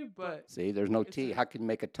T, but See, there's no It's T. a- How can you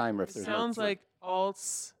make a timer if it there's sounds no T? like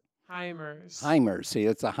Alzheimer's. Heimers. See,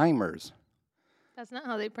 it's a Heimers. That's not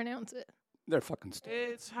how they pronounce it. They're fucking stupid.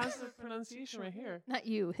 It has the pronunciation right here. Not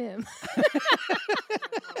you, him.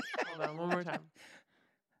 Hold on, one more time.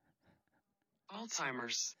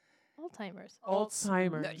 Alzheimer's. Alzheimer's.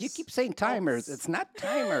 Alzheimer's. No, you keep saying timers. Alts. It's not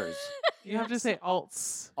timers. You have to say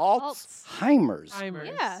alts. Alzheimer's. Timers.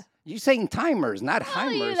 Yeah. You saying timers, not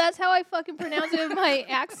Telling you, Heimers. that's how I fucking pronounce it with my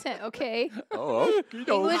accent, okay? Oh,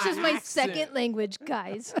 English is my accent. second language,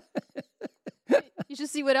 guys. You should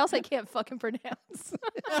see what else I can't fucking pronounce.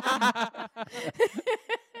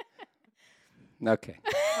 okay.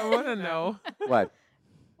 I want to know What?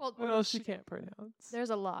 Well, what else you can't pronounce. there's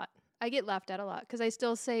a lot. I get laughed at a lot because I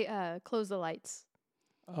still say close the lights.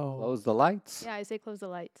 Oh. Close the lights. Yeah, I say close the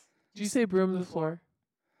lights. Did you say broom the floor?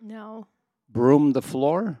 No. Broom the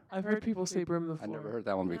floor. I've heard people say broom the I floor. never heard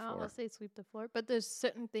that one No, before. I'll say sweep the floor. But there's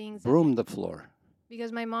certain things. that- Broom the floor.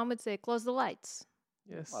 because my mom would say close the lights.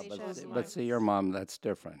 Yes. Well, They but, showed see- me. but see, your mom, that's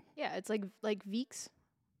different. Yeah, it's like Veeks.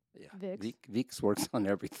 Yeah. Vicks. Vicks works on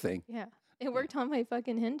everything. Yeah. It worked on my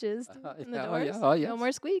fucking hinges in the yeah, doors. oh, No yes.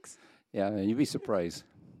 more squeaks. Yeah, you'd be surprised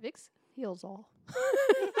Vicks heals all.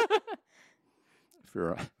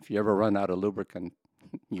 if you ever run out of lubricant.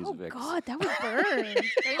 Use Oh Vicks. God, that would burn.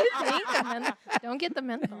 Don't you think? Don't get the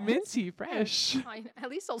menthol. Minty fresh. Fine. At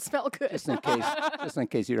least it'll smell good. Just in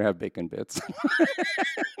case you don't have bacon bits.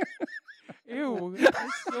 Ew, I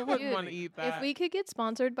still wouldn't Dude, want to eat that. If we could get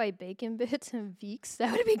sponsored by Bacon Bits and Vicks,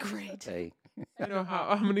 that would be great. Hey, I know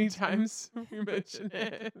how many times we mention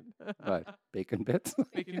it. what? Bacon bits?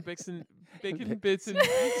 Bacon bits and bits and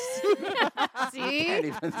bits. See? Can't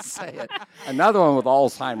even say it. Another one with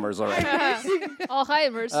Alzheimer's already.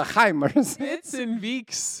 Alzheimer's. Alzheimer's. Bits and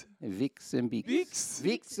Vicks. Vicks and Beaks. Vicks.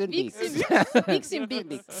 Vicks and Vicks Beaks. Vicks and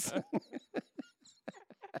Beaks.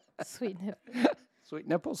 Sweet nipples. Sweet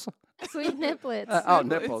nipples? Sweet niplets. Oh, Niplets.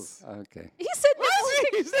 nipples. Okay. He said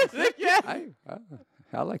nipples.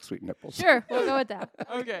 I like sweet nipples. Sure, we'll go with that.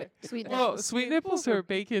 Okay. Sweet Well, nipples. sweet nipples or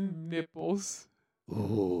bacon nipples?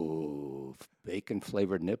 Ooh, bacon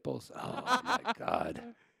flavored nipples. Oh my God.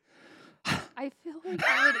 I feel like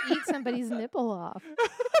I would eat somebody's nipple off.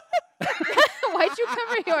 Why'd you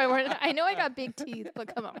cover here? I know I got big teeth,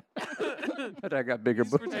 but come on. But I got bigger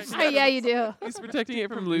boobs. protecting Oh, yeah, you do. He's protecting it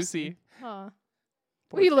from Lucy. Huh.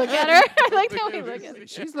 We look at her. I like how we look at her.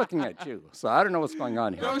 She's looking at you, so I don't know what's going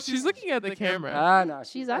on here. No, she's looking at the camera. Ah, no,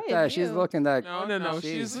 She's not eyeing that. She's you. looking that. No.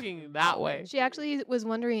 She's looking that way. She actually was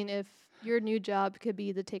wondering if your new job could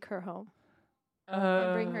be to take her home.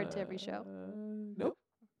 And bring her to every show. Nope.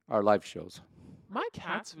 Our live shows. My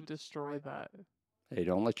cats would destroy that. Hey,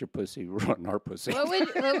 don't let your pussy ruin our pussy. What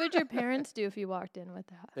would your parents do if you walked in with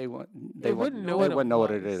that? They wouldn't. They wouldn't know They what it wouldn't know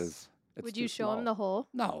what it was. is. It's Would too you show them small.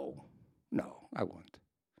 the hole? No, I won't.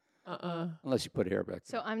 Unless you put hair back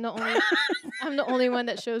So I'm the only one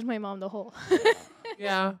that shows my mom the hole.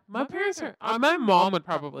 Yeah, my parents are. My mom would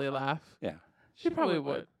probably laugh. there. Yeah. She probably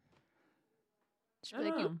would. She'd be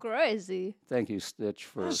like, I "You know. crazy." Thank you, Stitch,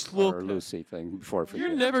 for Just our look at- Lucy thing before I forget.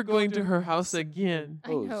 You're never going to her house again. I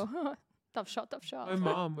Whose? know. Tough shot. My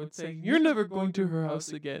mom would say, "You're never going to her house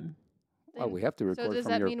again." Oh, we have to record So does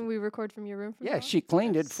from that your. mean we record from your room? From Yeah, now she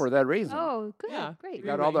cleaned it Yes. for that reason. Oh, good. Yeah. Great. She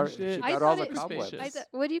got all the. rearranged She it. I got all thought the it- cobwebs. Spacious.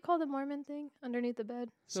 What do you call the Mormon thing underneath the bed?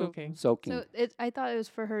 Soaking. Soaking. So I thought it was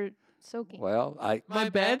for her soaking. Well, My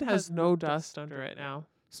bed has no dust under it now.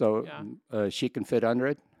 so Yeah. she can fit under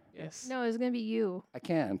it. Yes. No, it's gonna be you. I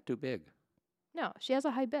can't. Too big. No, she has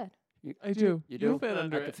a high bed. I do. You do. You'll fit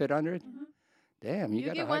under I can it. fit under it. Mhm. Damn, you You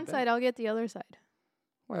got a get high one bed. side, I'll get the other side.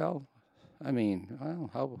 Well, I mean, well,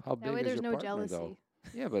 how That big way is there's your no partner, jealousy. though?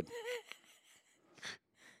 Yeah, but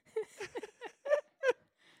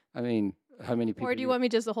I mean, how many people? Or do you want me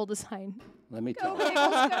just to hold the sign? Let me Go, tell. you.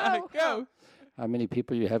 Pickles, go. Go. How many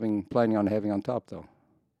people you planning on having on top, though?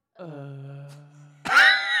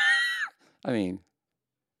 I mean,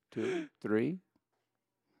 2, 3.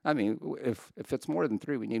 I mean, if it's more than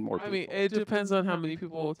 3, we need more I people. mean, it depends on how many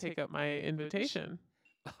people will take up my invitation.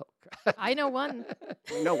 I know one.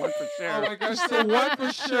 we know one for sure. Oh my gosh, so one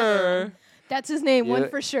for sure. That's his name, one You-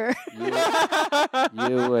 for sure. You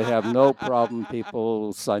would have no problem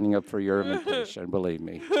people signing up for your invitation. Believe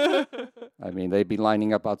me. I mean, they'd be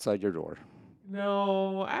lining up outside your door.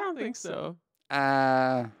 No, I don't think so.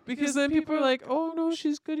 Uh, Because then people are like, "Oh no,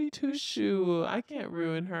 she's goody two shoe. I can't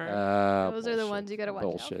ruin her." Those are the ones you gotta watch out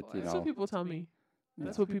bullshit, for. you That's know. what people tell me.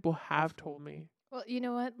 That's Yeah. what people have told me. Well, you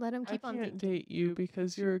know what? Let him I keep on can't thinking. date you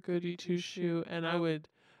because you're a goody two shoe, and I would,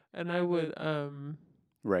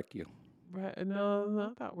 Wreck you. no,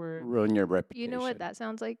 not that word. Ruin your reputation. You know what that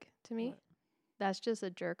sounds like to me? What? That's just a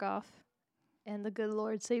jerk off. And the good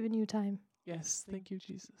Lord saving you time. Yes, thank you,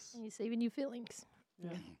 Jesus. And he's saving you feelings.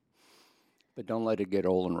 Yeah. But don't let it get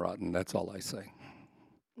old and rotten. That's all I say.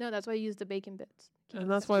 No, that's why you use the bacon bits. And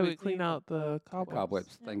that's why we clean out the cobwebs.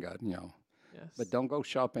 Cobwebs, thank God, you know. Yes. But don't go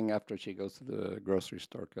shopping after she goes to the grocery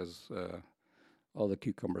store because all the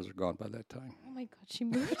cucumbers are gone by that time. Oh my God, she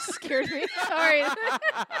moved. Scared me. Sorry. Did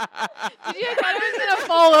you? I thought it was gonna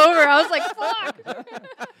fall over. I was like,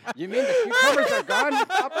 fuck. You mean the cucumbers are gone?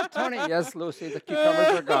 Papa Tony, yes, Lucy, the cucumbers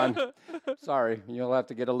are gone. Sorry, you'll have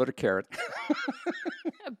to get a little carrot.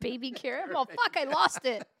 A baby carrot. Oh fuck! I lost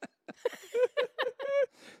it.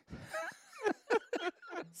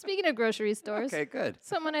 Speaking of grocery stores, Okay, good.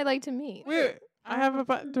 someone I'd like to meet. Wait, I have a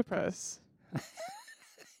button to press.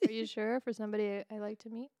 Are you sure for somebody I like to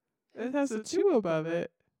meet? It has a 2 above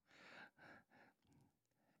it.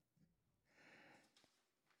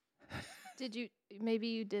 Did you? Maybe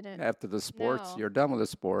you didn't. After the sports, No. you're done with the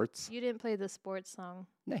sports. You didn't play the sports song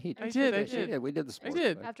No, he I she did, I She did. We did the sports.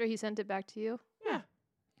 did. thing. after he sent it back to you. Yeah.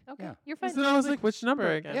 Okay, Yeah. you're fine. So then I was like, which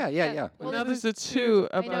number again? Yeah. Yeah. But Well, now there's- there's a 2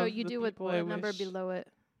 I above know you the do with people I the number wish. below it.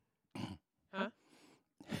 Huh?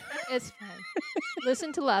 It's fine.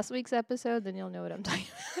 Listen to last week's episode, then you'll know what I'm talking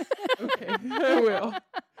about. Okay, I will.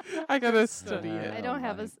 I gotta study it. I don't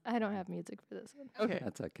have I don't have music for this one. Okay.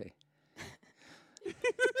 That's okay.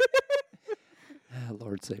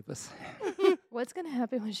 Lord save us. What's gonna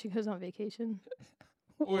happen when she goes on vacation?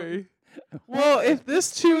 Wait. Well, if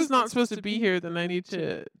this 2 is not supposed to be here, then I need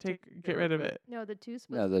to get rid of it. No, the two's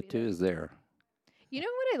supposed No, to the be 2 there. is there. You know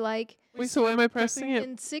what I like? Wait, so am I pressing it?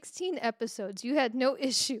 In 16 episodes, you had no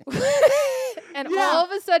issue. And Yeah. all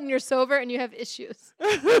of a sudden, you're sober and you have issues.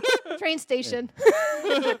 Train station.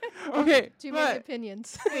 Okay, Too many but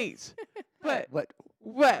opinions. wait. But What?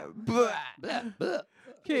 blah. Blah, blah.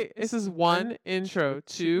 Okay, this is 1 intro,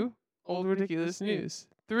 2 old ridiculous news,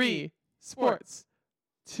 3 sports,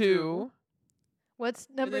 2 What's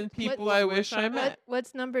and number? then people I wish I met.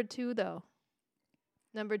 What's number 2 though?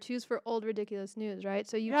 Number 2's for old ridiculous news, right?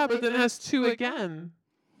 So you Yeah, but play- then it has 2 again.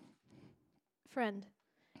 friend.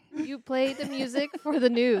 You play the music for the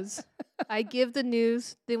news. I give the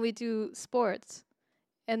news, then we do sports,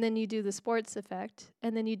 and then you do the sports effect,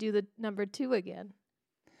 and then you do the number 2 again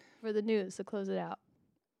for the news to close it out,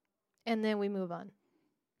 and then we move on.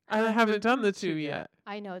 I haven't done the 2 yet.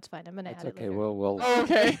 I know it's fine. I'm gonna That's add okay. it later. We'll Oh,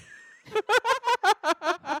 okay.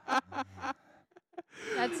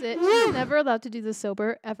 That's it. She's never allowed to do the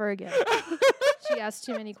sober ever again. She asks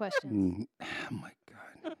too many questions. Oh my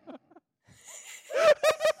God.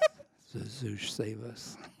 Zeus save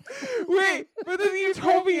us. Wait, but then you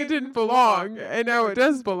told me it didn't belong, and now it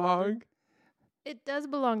does belong. It does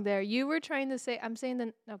belong there. You were trying to say. I'm saying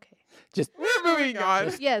that. Okay. Just We're moving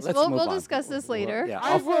on. Yes, let's we'll move on. discuss this later. Yeah,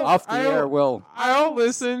 I will- off the I air. will- We'll. I'll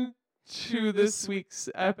listen to this week's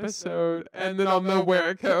episode, and then I'll know where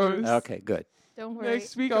it goes. Okay, good. Don't worry.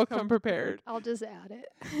 Next week I'll come prepared. I'll just add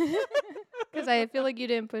it because I feel like you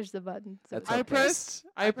didn't push the button. So That's it's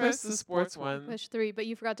I okay. pressed the sports one, push 3, but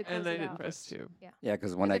you forgot to close and I it didn't out. press 2. Yeah,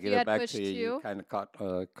 because when 'Cause I if you get it had back pushed to you, you 2 kind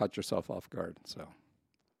of caught yourself off guard. So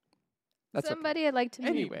that's okay. Somebody I'd like to meet.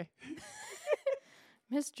 Anyway,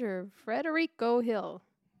 Mr. Frederico Hill,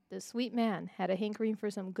 the sweet man, had a hankering for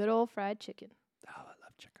some good old fried chicken. Oh, I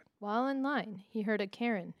love chicken. While in line, he heard a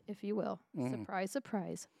Karen, if you will, surprise,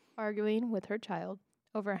 surprise, arguing with her child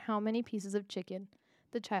over how many pieces of chicken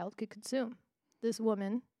the child could consume. This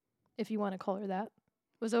woman, if you want to call her that,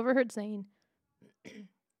 was overheard saying,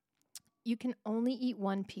 "You can only eat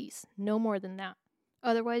 1 piece, no more than that.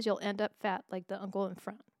 Otherwise, you'll end up fat like the uncle in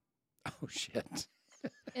front." Oh shit.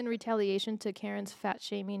 In retaliation to Karen's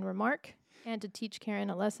fat-shaming remark, and to teach Karen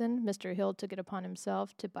a lesson, Mr. Hill took it upon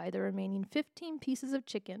himself to buy the remaining 15 pieces of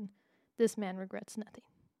chicken. This man regrets nothing.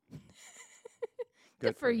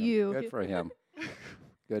 Good for him. you. Good for him.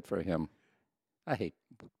 Good for him. I hate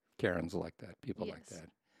Karens like that. People like Yes. that.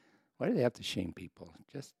 Why do they have to shame people?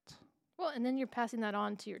 Just Well, and then you're passing that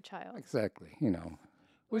on to your child. exactly. You know,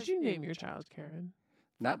 would you name your child Karen?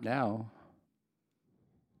 not now.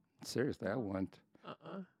 Seriously, I wouldn't.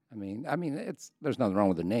 I mean, it's there's nothing wrong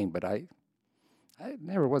with the name, but I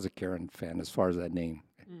never was a Karen fan as far as that name.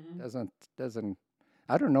 Doesn't.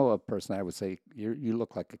 I don't know a person I would say you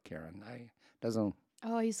look like a Karen. Doesn't.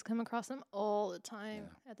 Oh, I used to come across them all the time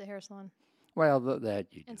at the hair salon. Well, that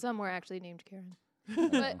you do. And some were actually named Karen. Oh.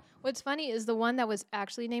 But what's funny is the one that was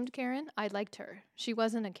actually named Karen, I liked her. She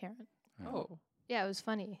wasn't a Karen. Oh, Yeah, it was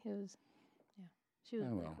funny. It was, yeah. She was Oh,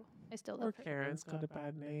 really well. cool. I still poor love her. Karen's got a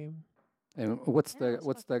bad name. And what's Yeah, the it's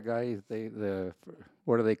what's the guy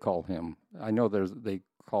what do they call him? I know they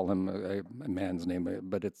call him a man's name,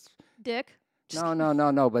 but it's Dick.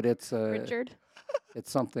 no, but it's Richard.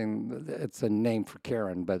 it's something. It's a name for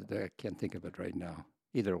Karen, but I can't think of it right now.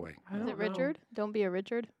 Either way, I Is don't it Richard? Don't be a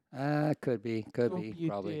Richard. could be, Don't be a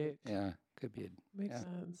probably, dick. yeah, could be. Makes yeah.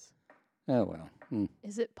 sense. Oh well,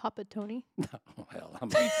 Is it Papa Tony? well, I'm,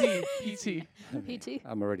 PT. PT?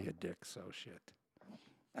 I'm already a dick, so shit.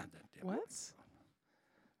 I'm that dick. What?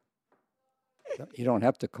 You don't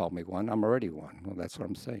have to call me one. I'm already one. Well, that's what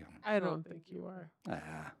I'm saying. I don't think you are.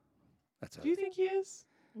 That's Do you think he is?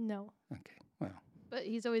 No. okay. Well, But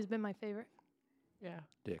he's always been my favorite. Yeah.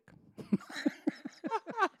 dick.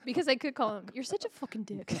 Because I could call him, "You're such a fucking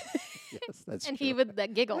dick." Yes, that's And true. he would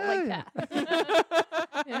giggle like Yeah.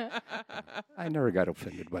 that. Yeah. I never got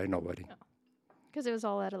offended by nobody. Because it was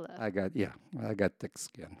all out of love. I got thick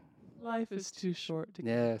skin. Life is too short to get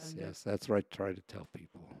Yes, offended. yes, that's right. Try to tell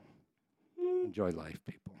people. Enjoy life,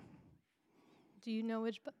 people. Do you know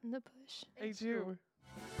which button to push? I do.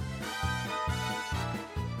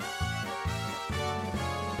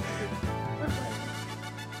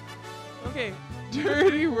 Okay,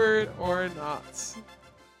 Dirty word or not?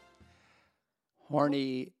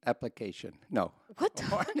 Horny application. No. What the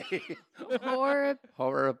Horny.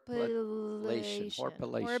 Horripilation.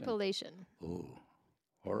 Horripilation. Horripilation. Ooh.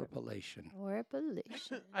 Horripilation.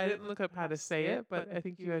 Horripilation. I didn't look up how to say it, but I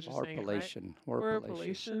think you guys are saying it right. Horripilation.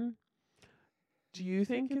 Horripilation. Do you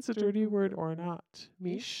think it's a dirty word or not?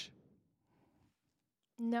 Mish?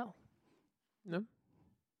 No. No?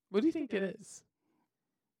 What do you think it is?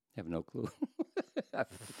 Have no clue.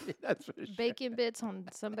 That's for sure. Bacon bits on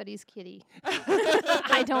somebody's kitty.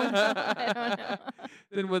 I don't know.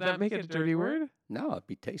 Then would that make it a dirty word? No, it'd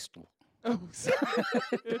be tasteful. Oh, sorry.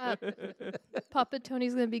 Papa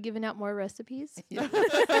Tony's going to be giving out more recipes. For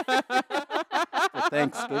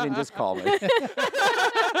Thanksgiving, just call me.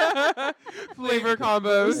 Flavor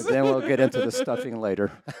combos. And then we'll get into the stuffing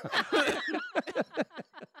later.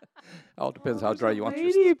 All depends how dry you want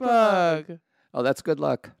your stuff. Ladybug. Oh, that's good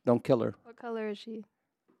luck. Don't kill her. What color is she?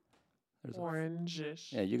 There's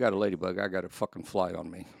Orangish. Yeah, you got a ladybug. I got a fucking fly on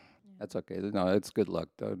me. That's okay. No, it's good luck.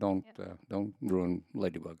 Don't ruin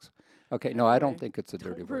ladybugs. Okay, no, I don't think it's a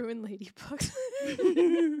dirty word. Ruin ladybugs.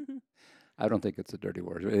 I don't think it's a dirty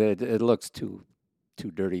word. It looks too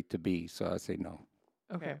dirty to be, so I say no.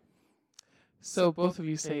 Okay. So both of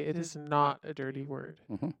you say it is not a dirty word.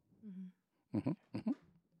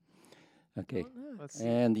 Okay. Let's see.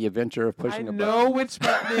 And the adventure of I pushing a know button. which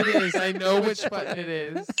button it is. I know which button it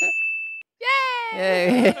is.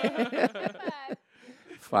 Yay! Yay!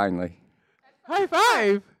 Finally. High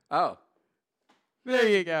five. Oh. There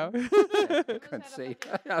you go. Couldn't see.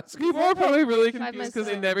 People are probably really Five confused because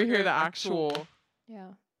they myself. never hear the actual. Yeah.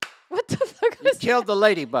 What the fuck You was that? killed the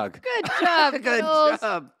ladybug. Good job. Good Jules.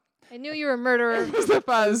 job. I knew you were a murderer. It was a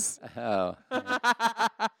buzz. Oh.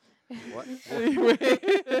 What? Anyway.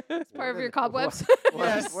 It's part of your cobwebs.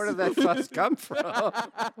 Yes. Where did that fuss come from?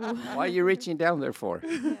 Why are you reaching down there for?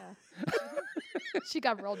 Yeah. She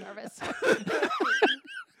got real nervous.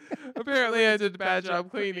 Apparently, I did a bad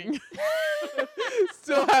job cleaning.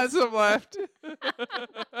 Still has some left.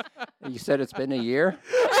 You said it's been a year?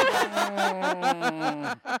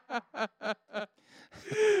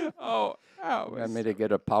 Oh, ow. You want me to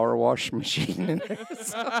get a power wash machine in there?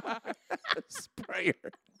 Sprayer.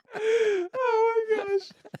 Oh my gosh.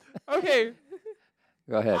 Okay.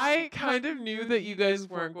 Go ahead. I kind of knew that you guys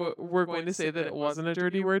were going to say that it wasn't a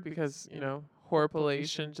dirty word because,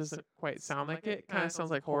 horripilation doesn't quite sound like it. It kind of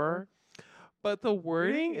sounds like horror. But the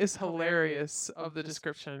wording is hilarious of the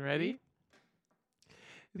description. Ready?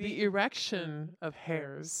 The erection of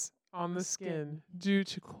hairs on the skin due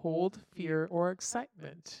to cold, fear, or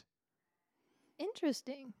excitement.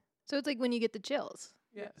 Interesting. So it's like when you get the chills.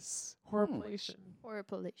 Yes. Horripilation.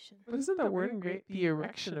 Horripilation. But isn't that wording great? The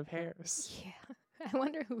erection of hairs. Yeah. I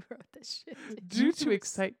wonder who wrote this shit. Due to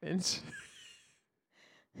excitement.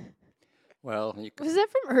 Well, you Was that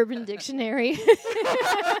from Urban Dictionary?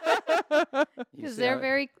 Because they're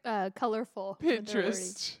very colorful. with their wording.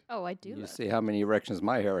 Pinterest. Oh, I do. You love see how many erections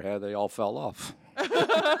my hair had? They all fell off.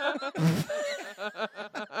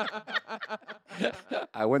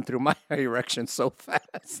 I went through my erection so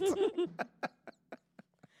fast.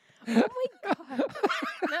 Oh my god.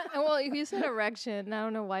 Well, you said erection. I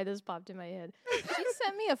don't know why this popped in my head. She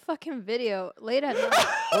sent me a fucking video late at night.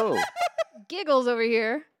 Oh, Giggles over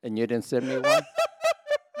here. and you didn't send me one?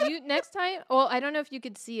 You next time? Well, I don't know if you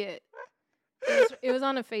could see it. It was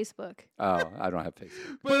on a Facebook. Oh, I don't have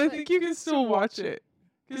Facebook. But I think you can still watch it.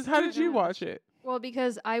 Because how did you watch it? Well,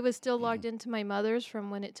 because I was still logged into my mother's from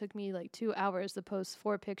when it took me like 2 hours to post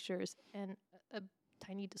 4 pictures and a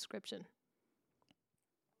tiny description.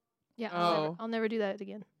 Yeah, I'll never do that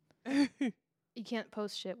again. You can't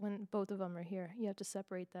post shit when both of them are here. You have to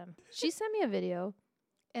separate them. She sent me a video,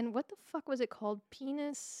 and what the fuck was it called?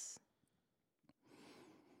 Penis.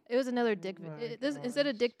 It was another dick. Instead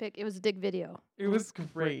of dick pic, it was a dick video. It was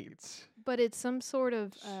great. But it's some sort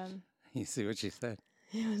of. You see what she said?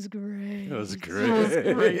 It was great. It was was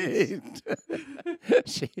great. great.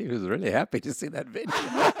 She was really happy to see that video.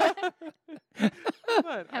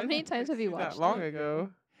 But How I many didn't times have you see watched that long it? ago?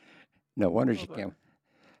 No wonder she Hold came.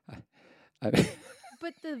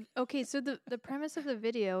 But so the premise of the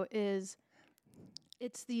video is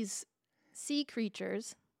it's these sea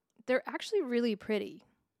creatures. They're actually really pretty.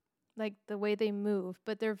 Like the way they move,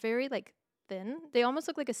 but they're very like thin. They almost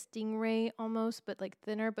look like a stingray almost, but like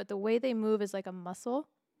thinner, but the way they move is like a muscle.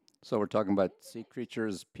 So we're talking about sea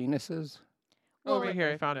creatures' penises? Oh, Well, right here,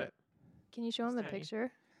 I found it. Can you show him the Tiny.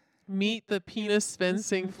 picture? Meet the penis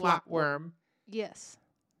fencing flatworm. Yes.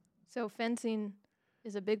 So fencing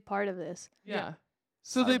is a big part of this. Yeah.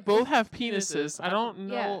 So they both have penises. I don't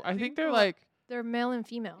know. Yeah. I think they're like, They're male and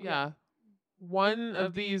female. yeah. one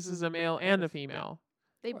of these is a male and a female.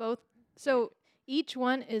 They both. So each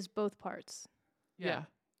one is both parts. Yeah.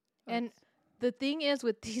 And the thing is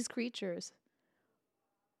with these creatures,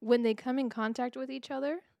 when they come in contact with each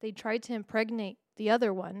other, they try to impregnate the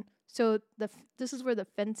other one. So this is where the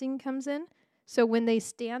fencing comes in. So when they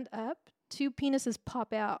stand up, two penises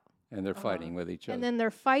pop out. And they're fighting with each other. And then they're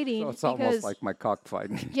fighting. So it's almost like my cock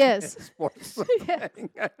fighting. Yes. Sports. Yes.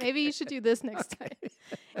 Maybe you should do this next time.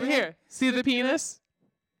 Well, here, see the penis?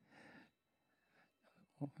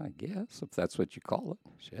 Well, I guess, if that's what you call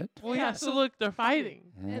it. Shit. Well, yeah, so look, they're fighting.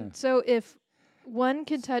 Yeah. And so if one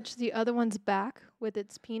can touch the other one's back with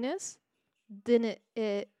its penis, then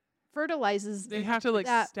it fertilizes They have to like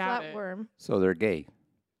that stab it. flatworm. So they're gay.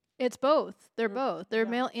 It's both. They're Mm, both. They're yeah.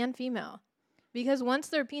 male and female. Because once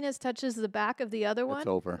their penis touches the back of the other It's one,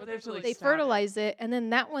 over. But they have to like they stab it. fertilize it, and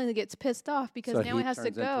then that one gets pissed off because So now he it has to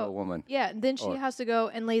turns into a go. woman. Yeah, and then she Or- has to go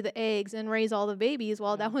and lay the eggs and raise all the babies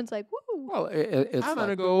while that one's like, woo. Well, it's I'm gonna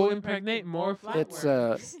like, go impregnate more It's,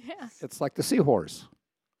 flatworms. Yeah. it's like the seahorse.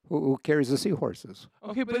 Who carries the seahorses?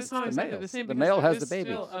 Okay, but it's not the exactly male. the same. The because male there has is the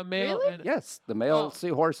babies. still a male Really? and Yes, the male Well,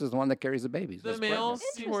 seahorse is the one that carries the babies. the that's male pregnant.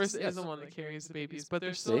 seahorse Yes. is the one that carries the babies, but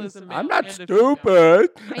there still See? is a male. I'm not and a female. stupid.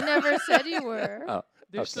 I never said you were. Oh,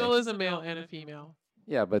 There okay. still is a male and a female.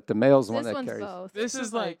 Yeah, but the male's the one This that one's carries. both. This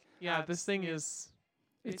is like, yeah, this thing is.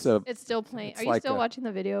 It's a. It's still playing. It's Are you like still a- watching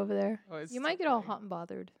the video over there? Oh, it's You still might get all playing. hot and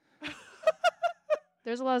bothered.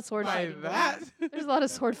 There's a lot of sword By fighting. going that. on. There's a lot of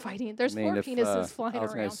sword fighting. There's I mean, four if, penises flying I was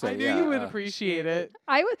gonna around. say, I knew yeah, you would appreciate it.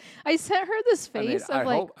 I sent her this I mean, face I of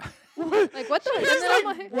like, hope. like what the? And She's then I'm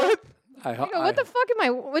like, like, what? I, ho- I go, what the fuck am I?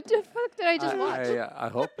 What the fuck did I just watch? I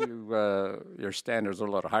hope your standards are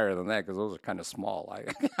a little higher than that because those are kind of small.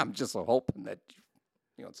 I'm just hoping that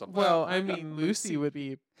something. Well, I mean, Lucy would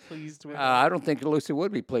be pleased with it. I don't think Lucy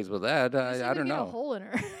would be pleased with that. Lucy I would don't get know. a hole in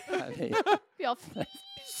her. I mean, Be all,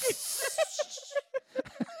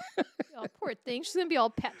 oh, poor thing. She's gonna be all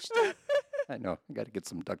patched up. I know. I got to get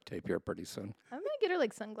some duct tape here pretty soon. I'm gonna get her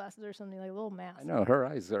like sunglasses or something, like a little mask. I know her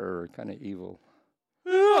eyes are kind of evil.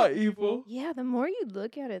 Not evil. Yeah, the more you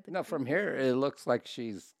look at it, the No, from creepier. here it looks like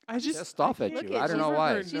she's I just pissed off at Look you. at I don't she's know got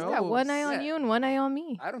why. her She's got one eye on Yeah. you and one eye on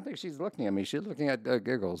me. I don't think she's looking at me. She's looking at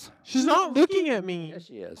Giggles. She's not looking at me. Yes,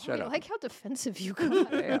 she is. Oh, Shut I up. like how defensive you got.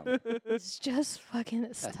 Damn. It's just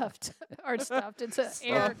fucking stuffed. Or stuffed. It's an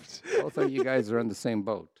air. Both of you guys are in the same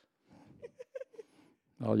boat.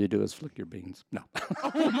 All you do is flick your beans. No.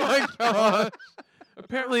 Oh my gosh.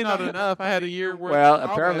 Apparently not enough. I had a year worth. Well, of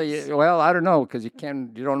apparently, comments. well, I don't know because you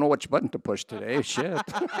don't know which button to push today. Shit.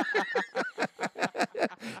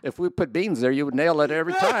 If we put beans there, you would nail it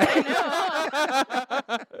every time.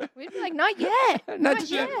 We'd be like, not yet. Not Not We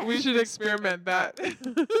should, yet. we should experiment that.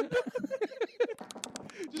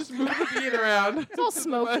 Just move the bean around. It's all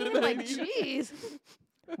smoky. What I'm like, I need. jeez.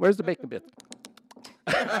 Where's the bacon bit?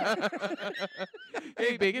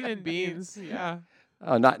 Hey, bacon and beans. Yeah.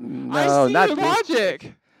 Oh, not I no, see not the beans.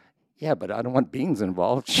 logic. Yeah, but I don't want beans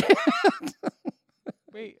involved. Shit.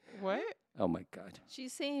 Wait, what? Oh my God.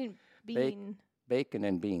 She's saying Bake- bean. Bacon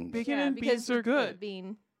and beans. Bacon Yeah, and because beans are you put good.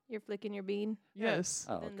 Bean. You're flicking your bean. Yes.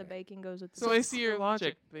 Oh, Then the okay. bacon goes with the So I see your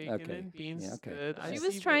logic. Bacon Okay. and beans Yeah, is okay. good. I She see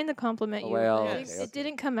was that- trying to compliment you. Well, but okay, it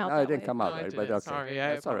didn't come out No, that it didn't way. come out No, I right, but didn't. okay. Sorry, I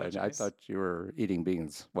That's all right. I apologize. thought you were eating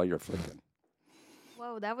beans while you're flicking.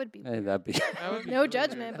 Whoa, that would be Hey, weird. that'd be. That would be No really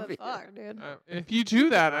judgment, That'd but be- fuck, dude. If you do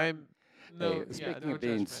that, I'm no. Hey, yeah, speaking no of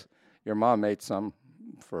beans, judgment. your mom made some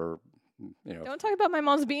for, Don't talk about my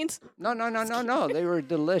mom's beans. No. They were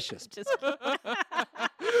delicious. Just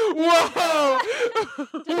Whoa!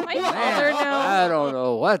 Does my Man, father know? I don't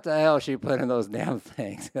know what the hell she put in those damn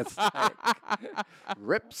things. It's like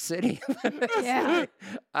Rip City. Yeah.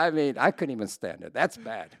 I mean, I couldn't even stand it. That's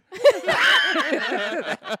bad.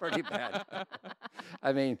 That's pretty bad.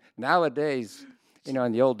 I mean, nowadays, in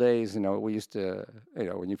the old days, we used to,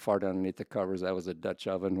 when you fart underneath the covers, that was a Dutch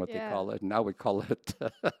oven, what Yeah. they call it. Now we call it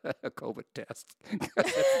a COVID test.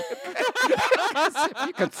 'Cause if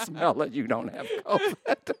you can smell it, you don't have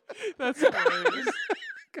COVID. That's hilarious.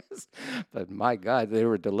 But my God, they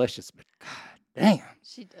were delicious. But God damn,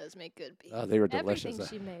 She does make good beans. oh, they were delicious.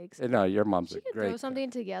 Everything she makes. No, your mom's She a can great throw something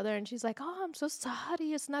together and she's like, "Oh, I'm so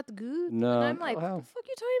sorry, it's not good." No, and I'm like, well, "What the fuck are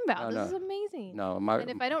you talking about? no, This no. is amazing." No, And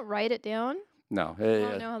if I don't write it down, no, I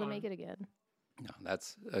don't know how to fine. make it again. no.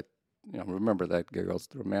 That's remember that goes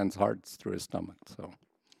through a man's heart through his stomach.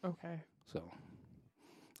 Okay. So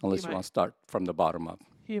unless you might- want to start from the bottom up.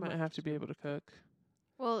 He might have to be able to cook.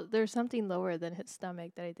 Well, there's something lower than his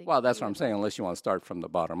stomach that I think. Well, that's he what I'm would- saying. Unless you want to start from the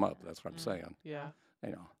bottom up, that's what I'm saying. Yeah.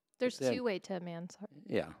 There's then- two way to a man's heart.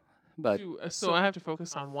 Yeah, But So I have to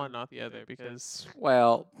focus on one, not the other, because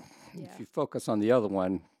well, Yeah. if you focus on the other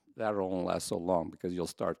one, that'll only last so long because you'll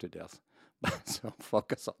starve to death. So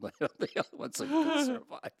focus on the other one so you can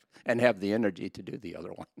survive and have the energy to do the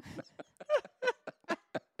other one.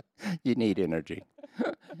 You need energy.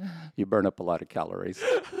 You burn up a lot of calories.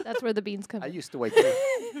 That's where the beans come I in. used to weigh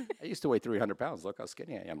 300 pounds. Look how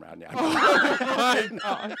skinny I am right now. oh my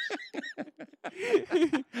gosh.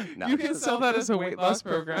 No, You can just- sell that as a weight loss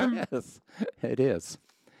program. Yes, it is.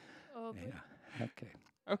 Oh, but- Yeah. Okay.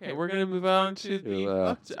 Okay, we're gonna move on to the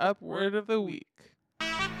looked up word of the week.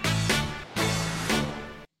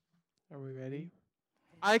 Are we ready?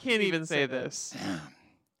 I can't even say this.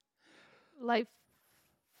 Life.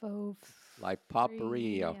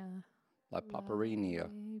 Lipoporia. Lipoporia. Lipoporia?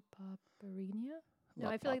 No,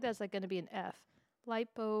 I feel like that's like going to be an F.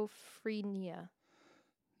 Lipophrenia.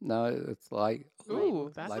 No, it's like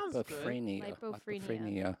Ooh, that sounds good. lipophrenia.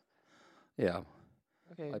 Lipophrenia. Yeah,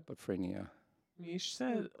 Okay, lipophrenia. Mish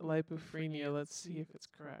said lipophrenia. Let's see if it's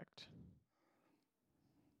correct.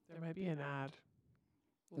 There might be an ad.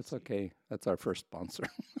 We'll It's see. okay. That's our first sponsor.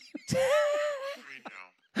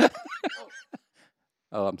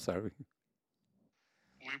 Oh, I'm sorry.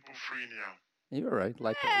 Lipophrenia. You're right.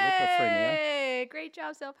 Lipophrenia. Hey, great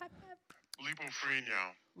job, self. High five.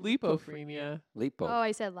 Lipophrenia. Lipophrenia. Lipo. Oh,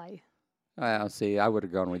 I said lie. See, I would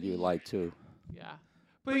have gone with you, light too. Yeah.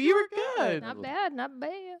 But you were good. Not bad, not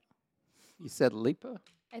bad. You said lipa?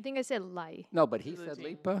 I think I said lie. No, but he To the said team.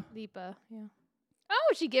 lipa. Lipa, yeah.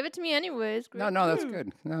 Oh, she gave it to me anyways. No, Great. no, that's Ooh.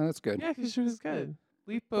 good. No, that's good. Yeah, because she was good.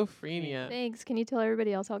 Lipophrenia. Thanks. Can you tell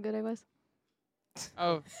everybody else how good I was?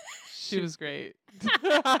 Oh, she was great.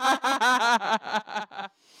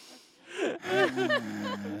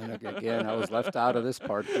 Look, again, I was left out of this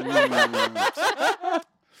part.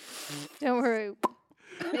 Don't worry.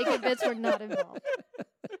 Bacon bits were not involved.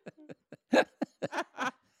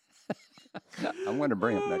 I'm going to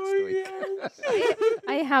bring him next week.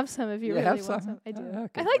 I have some if you You really have want some? some. I do.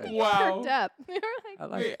 Okay, I like good. that you Wow. perked up. You're like, I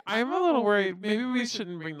like Wait, I'm a little worried. Maybe we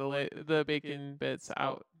shouldn't bring the bacon bits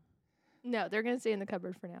out. no, they're gonna stay in the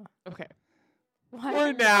cupboard for now. Okay. Why?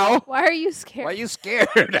 For now. Why are you scared? Why are you scared?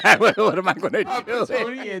 what am I going to do?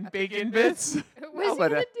 Tony and bacon bits. What's he but,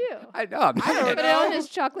 gonna do? I know. I'm I don't Put it know. on his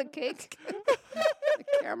chocolate cake. The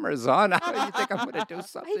camera's on. How do you think I'm going to do I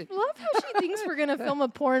something? love how she thinks we're gonna film a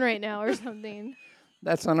porn right now or something.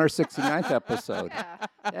 That's on our 69th episode. Yeah.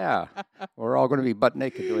 Yeah. We're all going to be butt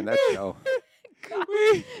naked doing that show. God.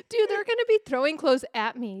 Dude, they're gonna be throwing clothes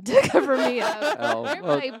at me to cover me up. Oh, They're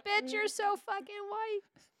well- like, bitch, you're so fucking white.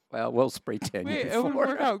 Well, we'll spray tan you Wait, it would before.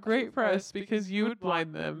 work out great for us because you would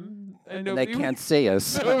blind them, and And they nobody can't see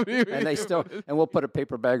us. nobody would And they do still, it. and we'll put a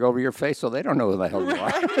paper bag over your face so they don't know who the hell you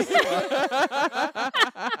are.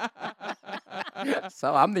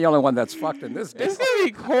 So I'm the only one that's fucked in this deal. It's gonna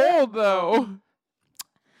be cold though.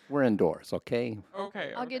 We're indoors, okay?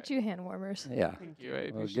 Okay. I'll get you hand warmers. Yeah. Thank you. I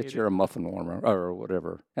We'll appreciate get it. you a muffin warmer or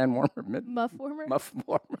whatever. Hand warmer, Muff warmer? muff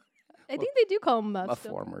warmer, I think they do call them muffs. muff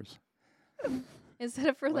don't warmers. they? Instead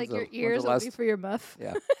of for When's like the- your when's the ears, it'll be last- for your muff.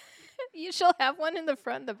 Yeah. You she'll have one in the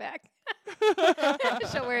front, the back.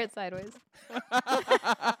 She'll wear it sideways.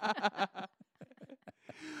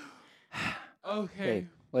 Okay.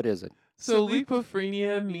 What is it? So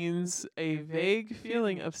lipophrenia means a vague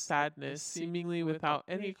feeling of sadness, seemingly without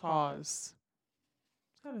any cause.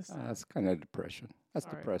 It's kind of sad. That's kind of depression. That's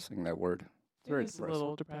Sorry. depressing, that word. It's very It's a depressing.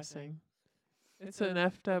 little depressing. It's an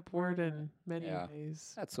effed up word in many Yeah.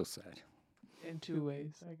 ways. That's so sad. In 2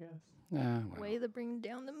 ways, I guess. Ah, well. Way to bring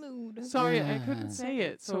down the mood. Sorry, I couldn't say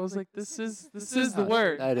it, so I was like, "This is the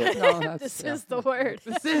word. That is, no, that's, This yeah. is the word.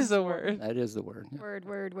 This is a word." That is the word. Yeah. Word,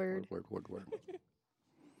 word, word. Word.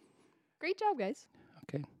 Great job, guys.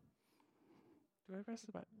 Okay. Do I press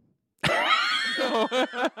the button?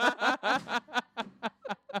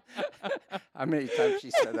 How many times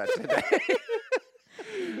she said that today?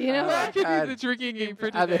 You know That what? could God. be the drinking game for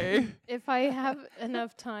I mean- today. If I have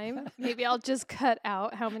enough time, maybe I'll just cut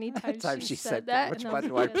out how many times Time she she said said that. which and I'll button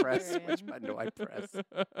do put I it at the press? very Which end. button do I press?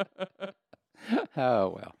 Oh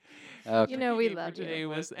well. Okay. You know we Game for love today you.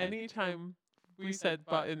 was anytime we said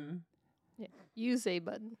button. You say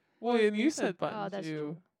button. Well, and you said button Oh, that's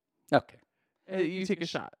too. Okay. You take a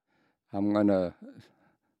shot. I'm gonna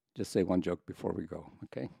just say one joke before we go.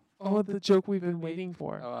 Okay. Oh, the joke we've been waiting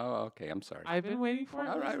for. Oh, okay. I'm sorry. I've been waiting for it.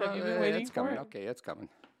 All right. Have Well, you been waiting it's for coming. it? Okay, it's coming.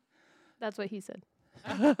 That's what he said.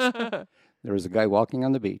 There was a guy walking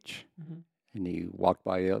on the beach, Mhm. and he walked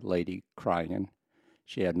by a lady crying.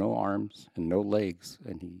 She had no arms and no legs,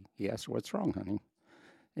 and he asked her, "What's wrong, honey?"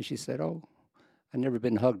 And she said, "Oh, I've never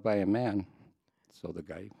been hugged by a man." So the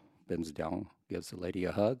guy bends down, gives the lady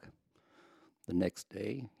a hug. The next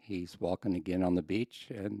day, he's walking again on the beach,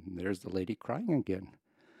 and there's the lady crying again.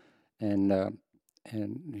 And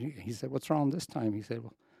he said, "What's wrong this time?" He said,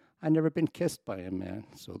 "Well, I never been kissed by a man."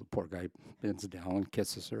 So the poor guy bends down and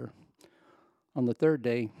kisses her. On the third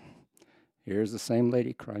day, here's the same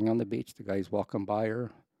lady crying on the beach. The guy's walking by her,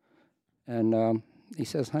 and he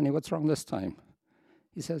says, "Honey, what's wrong this time?"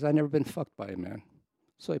 He says, "I never been fucked by a man."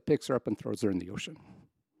 So he picks her up and throws her in the ocean.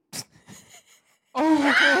 Oh.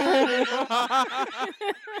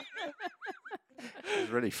 He's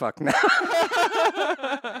really fucked now.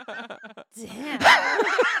 Damn.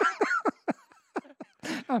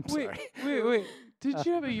 I'm Wait, sorry. wait. Did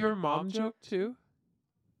you have a your mom joke too?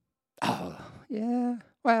 Oh, yeah.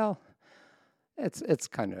 Well, it's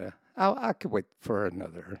kind of. I could wait for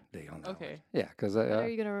another day on that. Okay. One. Yeah, because What are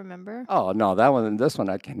you gonna remember? oh no, this one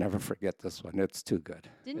I can never forget. This one, it's too good.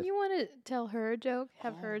 Didn't you want to tell her a joke?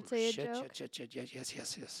 Have her say a joke? Shit,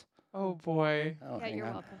 yes. Oh boy. Oh, Yeah, hang you're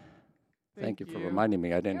on. welcome. Thank you for reminding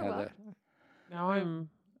me. I didn't You're have welcome. Now I'm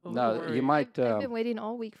a that. No, little you worried. might. I've been waiting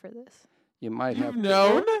all week for this. You might You've have. To-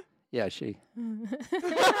 known? Yeah, she.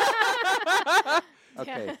 Yeah.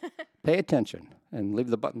 Okay. Pay attention and leave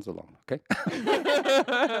the buttons alone. Okay.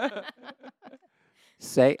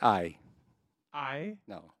 Say I. I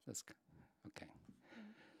No, that's okay.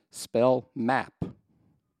 Spell map.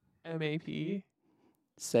 MAP.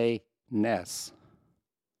 Say Ness.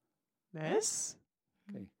 Ness?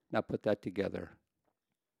 Okay. Now put that together.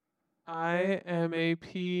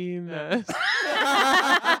 IMAP Ness.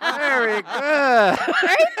 Very good.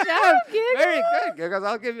 Great job, Giggles. Very good, Giggles.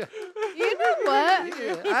 I'll give you. You know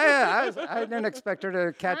what? I didn't expect her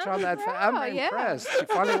to catch I'm on that. I'm proud, yeah. impressed. She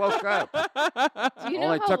finally woke up. Do you know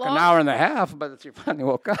Only how took long, an hour and a half, but she finally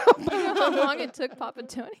woke up. You know how long it took Papa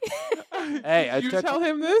Tony? Hey, I Did you took. tell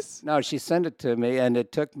him this? No, she sent it to me, and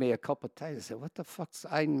it took me a couple of times. I said, "What the fuck's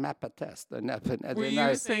I map a test?" And Were then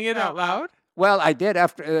you saying it out loud? Well, I did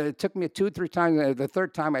after. It took me 2-3 times. The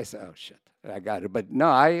third time, I said, "Oh shit, I got it." But no,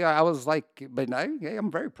 I was like,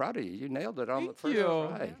 I'm very proud of you. You nailed it on the Thank first you.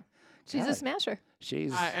 try. She's a God, smasher.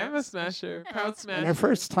 She's I am a smasher. Proud and smasher. her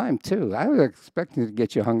first time too. I was expecting to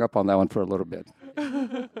get you hung up on that one for a little bit.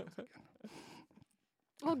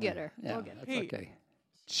 We'll get her. Yeah, We'll get her. that's Hey, okay.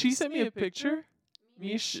 She sent me a picture.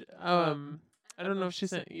 I don't know if she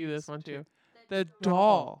sent you this one too. The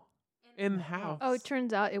doll in the house. Oh, it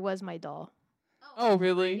turns out it was my doll. Oh,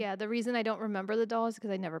 really? Yeah, the reason I don't remember the doll is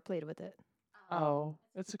because I never played with it. Oh,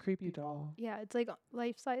 it's a creepy doll. Yeah, it's like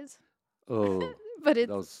life size, Oh, but it's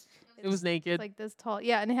those. It was naked. like this tall.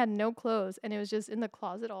 Yeah, and it had no clothes, and it was just in the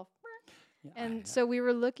closet all. Yeah, And so we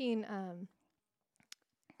were looking.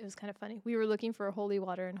 It was kind of funny. We were looking for holy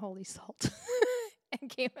water and holy salt,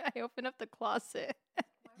 and I opened up the closet.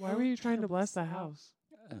 Why were you trying to bless the house?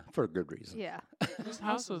 for a good reason. Yeah, Whose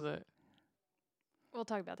house was it? we'll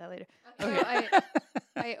talk about that later. Okay. So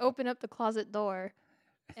I open up the closet door,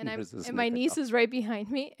 and There's this and my naked niece doll. is right behind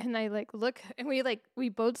me, and I like look, and we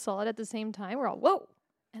both saw it at the same time. We're all whoa,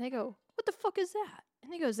 and I go, "What the fuck is that?"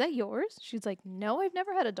 And I go, "Is that yours?" She's like, "No, I've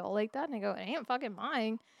never had a doll like that." And I go, "It ain't fucking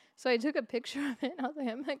mine." So I took a picture of it, and I was like,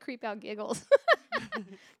 "I'm gonna creep out Giggles,"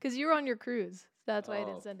 because you were on your cruise. That's why I Oh.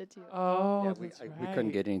 didn't send it to you. Oh, Yeah, that's we couldn't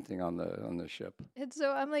right. get anything on the ship. And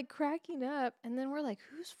so I'm like cracking up, and then we're like,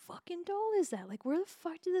 "Whose fucking doll is that? Like, where the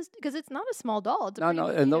fuck did this?" Because it's not a small doll. It's a No,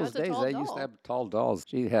 pretty, in you know, those it's a days tall they doll. used to have tall dolls.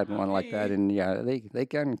 She had one like that, Really? and yeah, they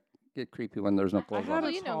can get creepy when there's no clothes had on.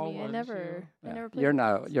 Well, a you know tall me. I one, never too. I never played You're with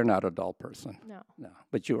not dolls. you're not a doll person. No. No,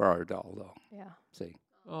 but you are a doll though. Yeah. See,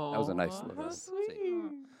 Oh, was a nice little- how see.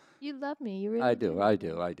 sweet. You love me. You really I do.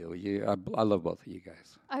 I love both of you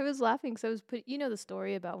guys. I was laughing because I was you know the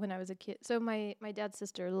story about when I was a kid. So my dad's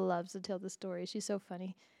sister loves to tell the story. She's so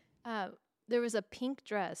funny. There was a pink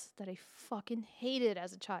dress that I fucking hated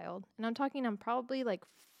as a child. And I'm probably like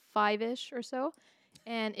 5-ish or so.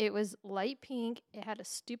 And it was light pink. It had a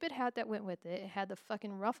stupid hat that went with it. It had the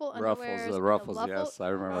fucking ruffle underwears. The ruffles. ruffle Yes, I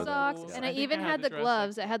remember socks. Ruffles. that. And I I think even I had had the the dress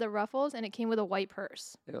gloves like that had the ruffles, and it came with a white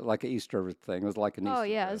purse. Like an Easter thing. It was like an Easter. Oh,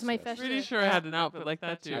 yeah, it was dress, my yes. fashion- Pretty sure I had an outfit like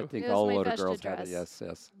that I too. think It was all my little Vesta girls had it. dress.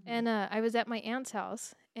 Yes. And I was at my aunt's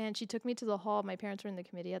house, and she took me to the hall. My parents were in the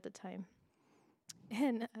committee at the time.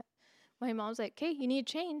 And my mom's like, "Okay, you need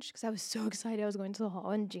change," because I was so excited I was going to the hall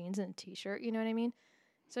in jeans and a T-shirt, you know what I mean?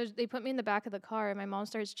 So they put me in the back of the car, and my mom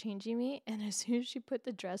starts changing me. And as soon as she put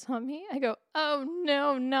the dress on me, I go, "Oh,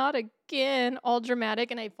 no, not again," all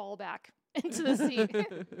dramatic, and I fall back. into the seat.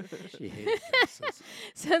 She hated dresses.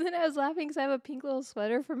 So then I was laughing because I have a pink little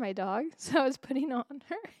sweater for my dog. So I was putting on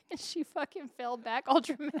her, and she fucking fell back all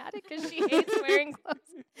dramatic because she hates wearing clothes.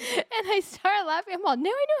 And I started laughing. I'm all, now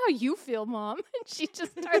I know how you feel, Mom. And she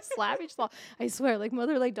just starts laughing. She's all, I swear, like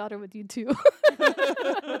mother, like daughter with you too.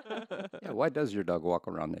 Yeah, why does your dog walk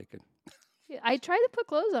around naked? Yeah, I try to put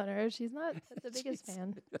clothes on her. She's not the biggest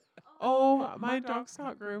fan. Oh, my dogs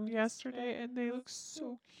got groomed yesterday, and they look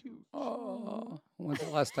so cute. Oh, when's the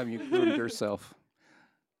last time you groomed yourself?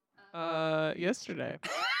 Yesterday.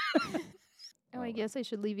 Oh, I guess I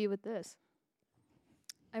should leave you with this.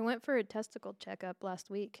 I went for a testicle checkup last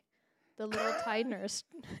week. The little Thai nurse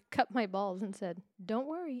cut my balls and said, "Don't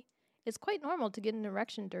worry. It's quite normal to get an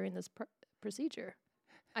erection during this procedure."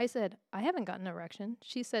 I said, "I haven't gotten an erection."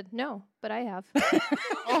 She said, "No, but I have."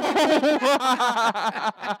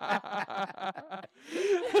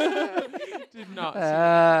 Did not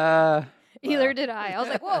see Either did I. I was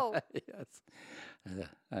like, whoa. Yes.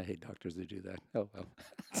 I hate doctors who do that. Oh, well.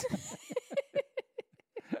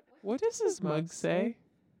 What does his mug say?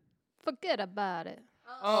 Forget about it.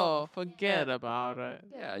 Oh, forget about it.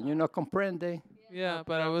 Yeah, you know, comprende. Yeah,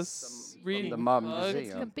 but I was reading the Mom bugged,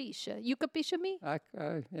 Museum. Capisce. You capisce me?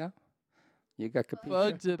 Yeah. You got capisce?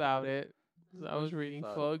 bugged about it. I was reading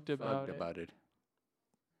fugged about it. about it.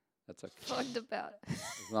 That's okay. Fucked about it.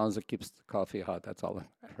 As long as it keeps the coffee hot, that's all that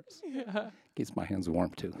matters. Yeah. Keeps my hands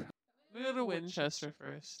warm, too. We go to Winchester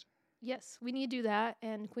first. Yes, we need to do that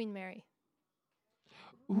and Queen Mary.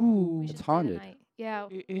 Ooh. We should It's stay the haunted. night. Yeah.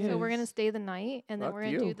 It So we're going to is. stay the night and then Fuck we're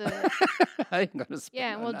going to you. do the I ain't going to spend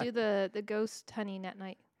yeah, and the we'll night. do the ghost hunting at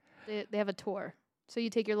night. They have a tour. So you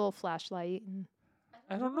take your little flashlight and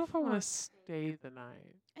I don't know if I want to stay the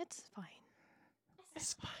night. it's fine.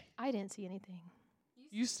 It's fine. I didn't see anything.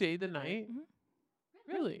 You stayed the night? Mhm.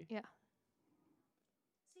 Really? Yeah.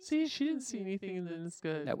 See, she didn't see anything, and then it's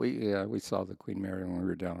good. Yeah, we saw the Queen Mary when we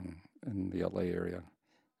were down in the LA area.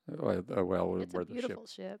 Well, It's where a the ship beautiful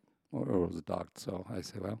ship. was docked. So I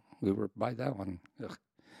said, well, we were by that one. Ugh.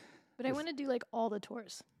 But I Yes. want to do like all the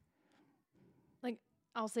tours. Like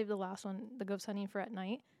I'll save the last one, the ghost hunting for at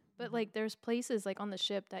night. But like there's places like on the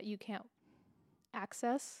ship that you can't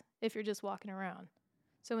access if you're just walking around.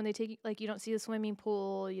 So when they take you, like you don't see the swimming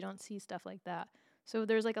pool, you don't see stuff like that. So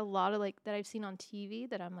there's like a lot of like that I've seen on TV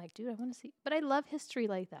that I'm like, dude, I want to see. But I love history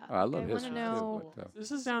like that. Oh, I love wanna history too, know. but,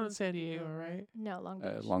 This is down in San Diego, right? No, Long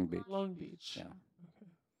Beach. Long Beach. Long Beach. Yeah.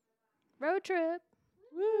 Road trip.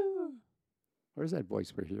 Woo! Where's that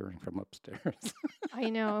voice we're hearing from upstairs? I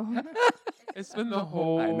know. It's been the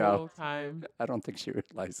whole know. time. I don't think she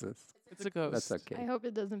realizes. It's a ghost. That's okay. I hope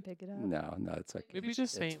it doesn't pick it up. No, it's okay. Maybe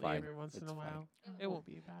just It's faintly fine. every once in It's a fine. while. It won't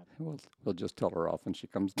be bad. We'll just tell her off when she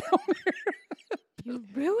comes down. You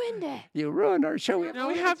ruined it. You ruined our show. Now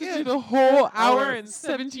we have to do the whole hour and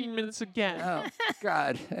 17 minutes again. Oh,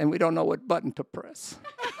 God. And we don't know what button to press.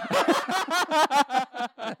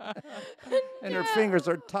 And her fingers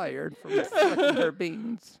are tired from flicking her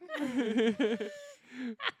beans.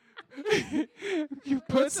 You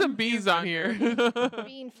put some beans on here.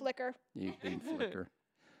 Bean flicker. You bean flicker.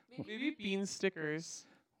 Maybe bean stickers.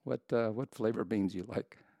 What flavor beans you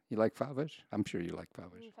like? You like Favish? I'm sure you like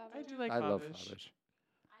Favish. I do like I love Favish. Favish.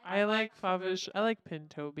 I like Favish. I like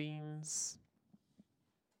pinto beans,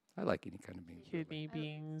 I like any kind of beans. really. kidney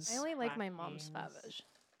beans. I only like black my mom's beans. Favish.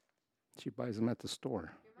 She buys them at the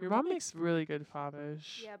store. Your mom makes really good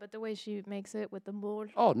Favish. Yeah, but the way she makes it with the mold,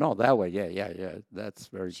 Oh, no, that way. Yeah. That's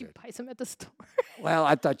very she good. buys them at the store. Well,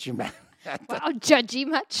 I thought you meant Wow, judgy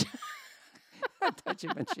much. I thought you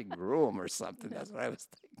meant she grew them or something. That's what I was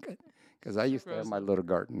thinking. Because I used to have my little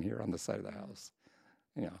garden here on the side of the house,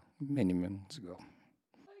 many moons ago.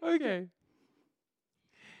 Okay.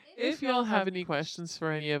 If y'all have any questions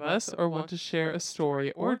for any of us or want to share a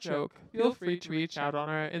story or joke, feel free to reach out on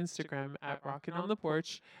our Instagram at Rockin' on the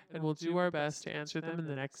Porch, and we'll do our best to answer them in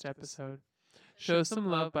the next episode. Show some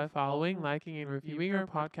love by following, liking, and reviewing our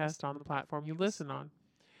podcast on the platform you listen on.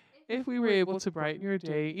 If we were able to brighten your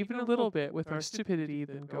day even a little bit with our stupidity,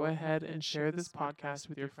 then go ahead and share this podcast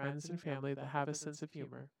with your friends and family that have a sense of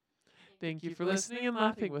humor. Thank you for listening and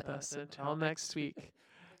laughing with us. Until next week.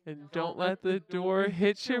 And don't let the door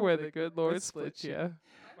hit you where the good Lord split you.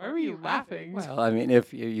 Why were you laughing? Well, I mean,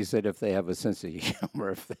 if you said if they have a sense of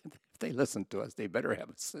humor, if they listen to us, they better have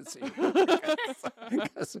a sense of humor.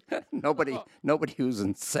 Because nobody who's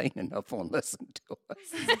insane enough won't listen to us.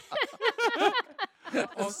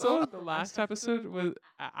 Also, the last episode was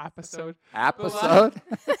episode. Episode?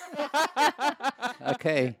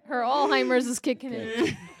 Okay. Her Alzheimer's is kicking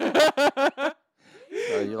in.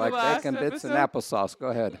 So you like last bacon bits and episode- applesauce. Go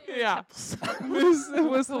ahead. Yeah. It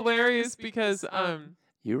was hilarious because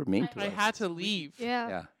You were mean to I us. had to leave. Yeah.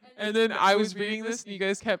 Yeah. And then I was reading this, and you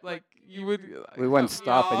guys kept like you would. We wouldn't cut me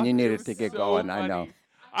stop, and off. you It needed was to get so going. I know.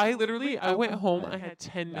 funny. I went home. I had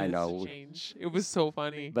 10 minutes know. to change. It was so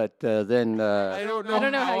funny. But then. I don't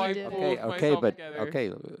know how I did it. pulled Okay, myself but together.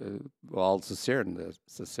 okay. Well,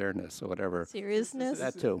 sincereness or whatever. Seriousness.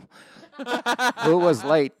 That too. Who was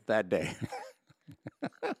late that day?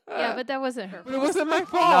 Yeah, but that wasn't her. But it wasn't my No,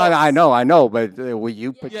 fault. I know, but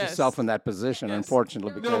you put Yes. yourself in that position, Yes.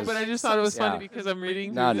 unfortunately, because No, but I just thought it was funny Yeah. because I'm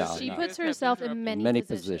reading. No, through no, this, She and no. you puts guys kept herself in interrupting. many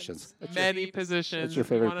positions. Many positions. What's your You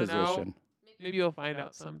favorite wanna know? position? Maybe you'll find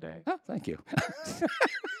out someday. Oh, thank you.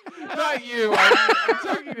 Not you. I'm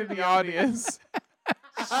talking to the audience.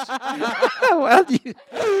 Well, you,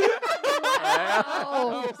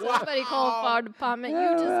 Oh, somebody called fire department. You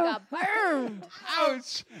just got burned.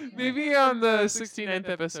 Ouch. Maybe on the 69th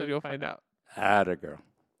episode you'll find out. atta girl.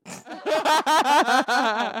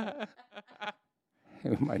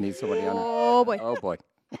 We might need somebody on her. Oh boy. Oh boy.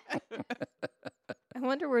 I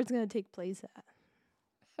wonder where it's gonna take place at.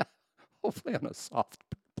 Hopefully on a soft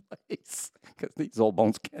place, because these old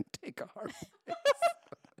bones can't take a hard.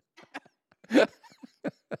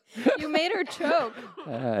 You made her choke.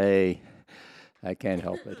 I can't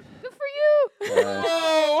help it. Good for you.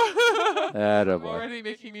 Oh. Atta boy. Already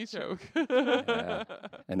making me choke. Yeah.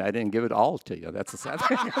 And I didn't give it all to you. That's the sad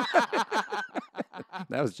thing.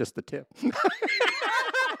 That was just the tip.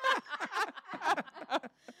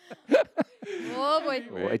 Oh boy.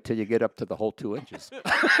 Wait till you get up to the whole 2 inches.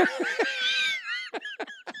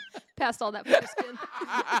 Past all that foreskin.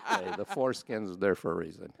 Hey, the foreskin's there for a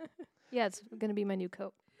reason. Yeah, it's gonna be my new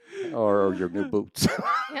coat. Or your new boots.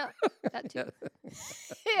 Yeah, that too.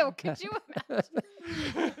 Ew, could you imagine?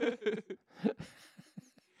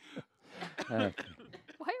 Okay.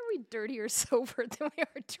 Why are we dirtier sober than we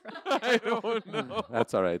are drunk? I don't know.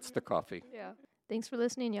 That's all right. It's the coffee. Yeah. Thanks for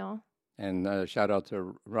listening, y'all. And shout out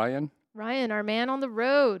to Ryan. Ryan, our man on the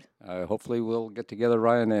road. Hopefully we'll get together,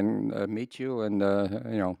 Ryan, and meet you, and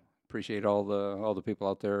appreciate all the people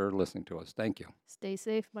out there listening to us. Thank you. Stay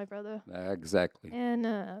safe, my brother. Exactly. And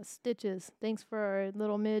Stitches, thanks for our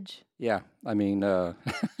little midge. Yeah. I mean,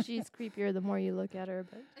 She's creepier the more you look at her,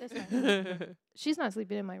 but that's fine. She's not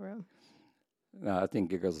sleeping in my room. no, I think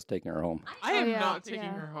Giggles is taking her home. I am yeah, not taking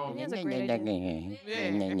yeah. her home. Yeah. That's a great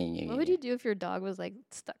What would you do if your dog was like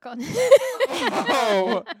stuck on?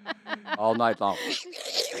 Oh. All night long.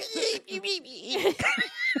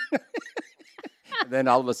 Then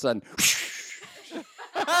all of a sudden,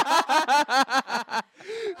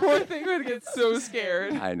 Poor thing would get so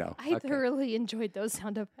scared. I know. I Okay. thoroughly enjoyed those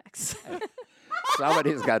sound effects.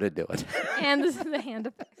 Somebody's got to do it. And the hand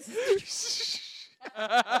effects.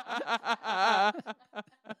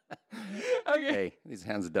 Okay. Hey, these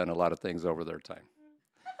hands have done a lot of things over their time.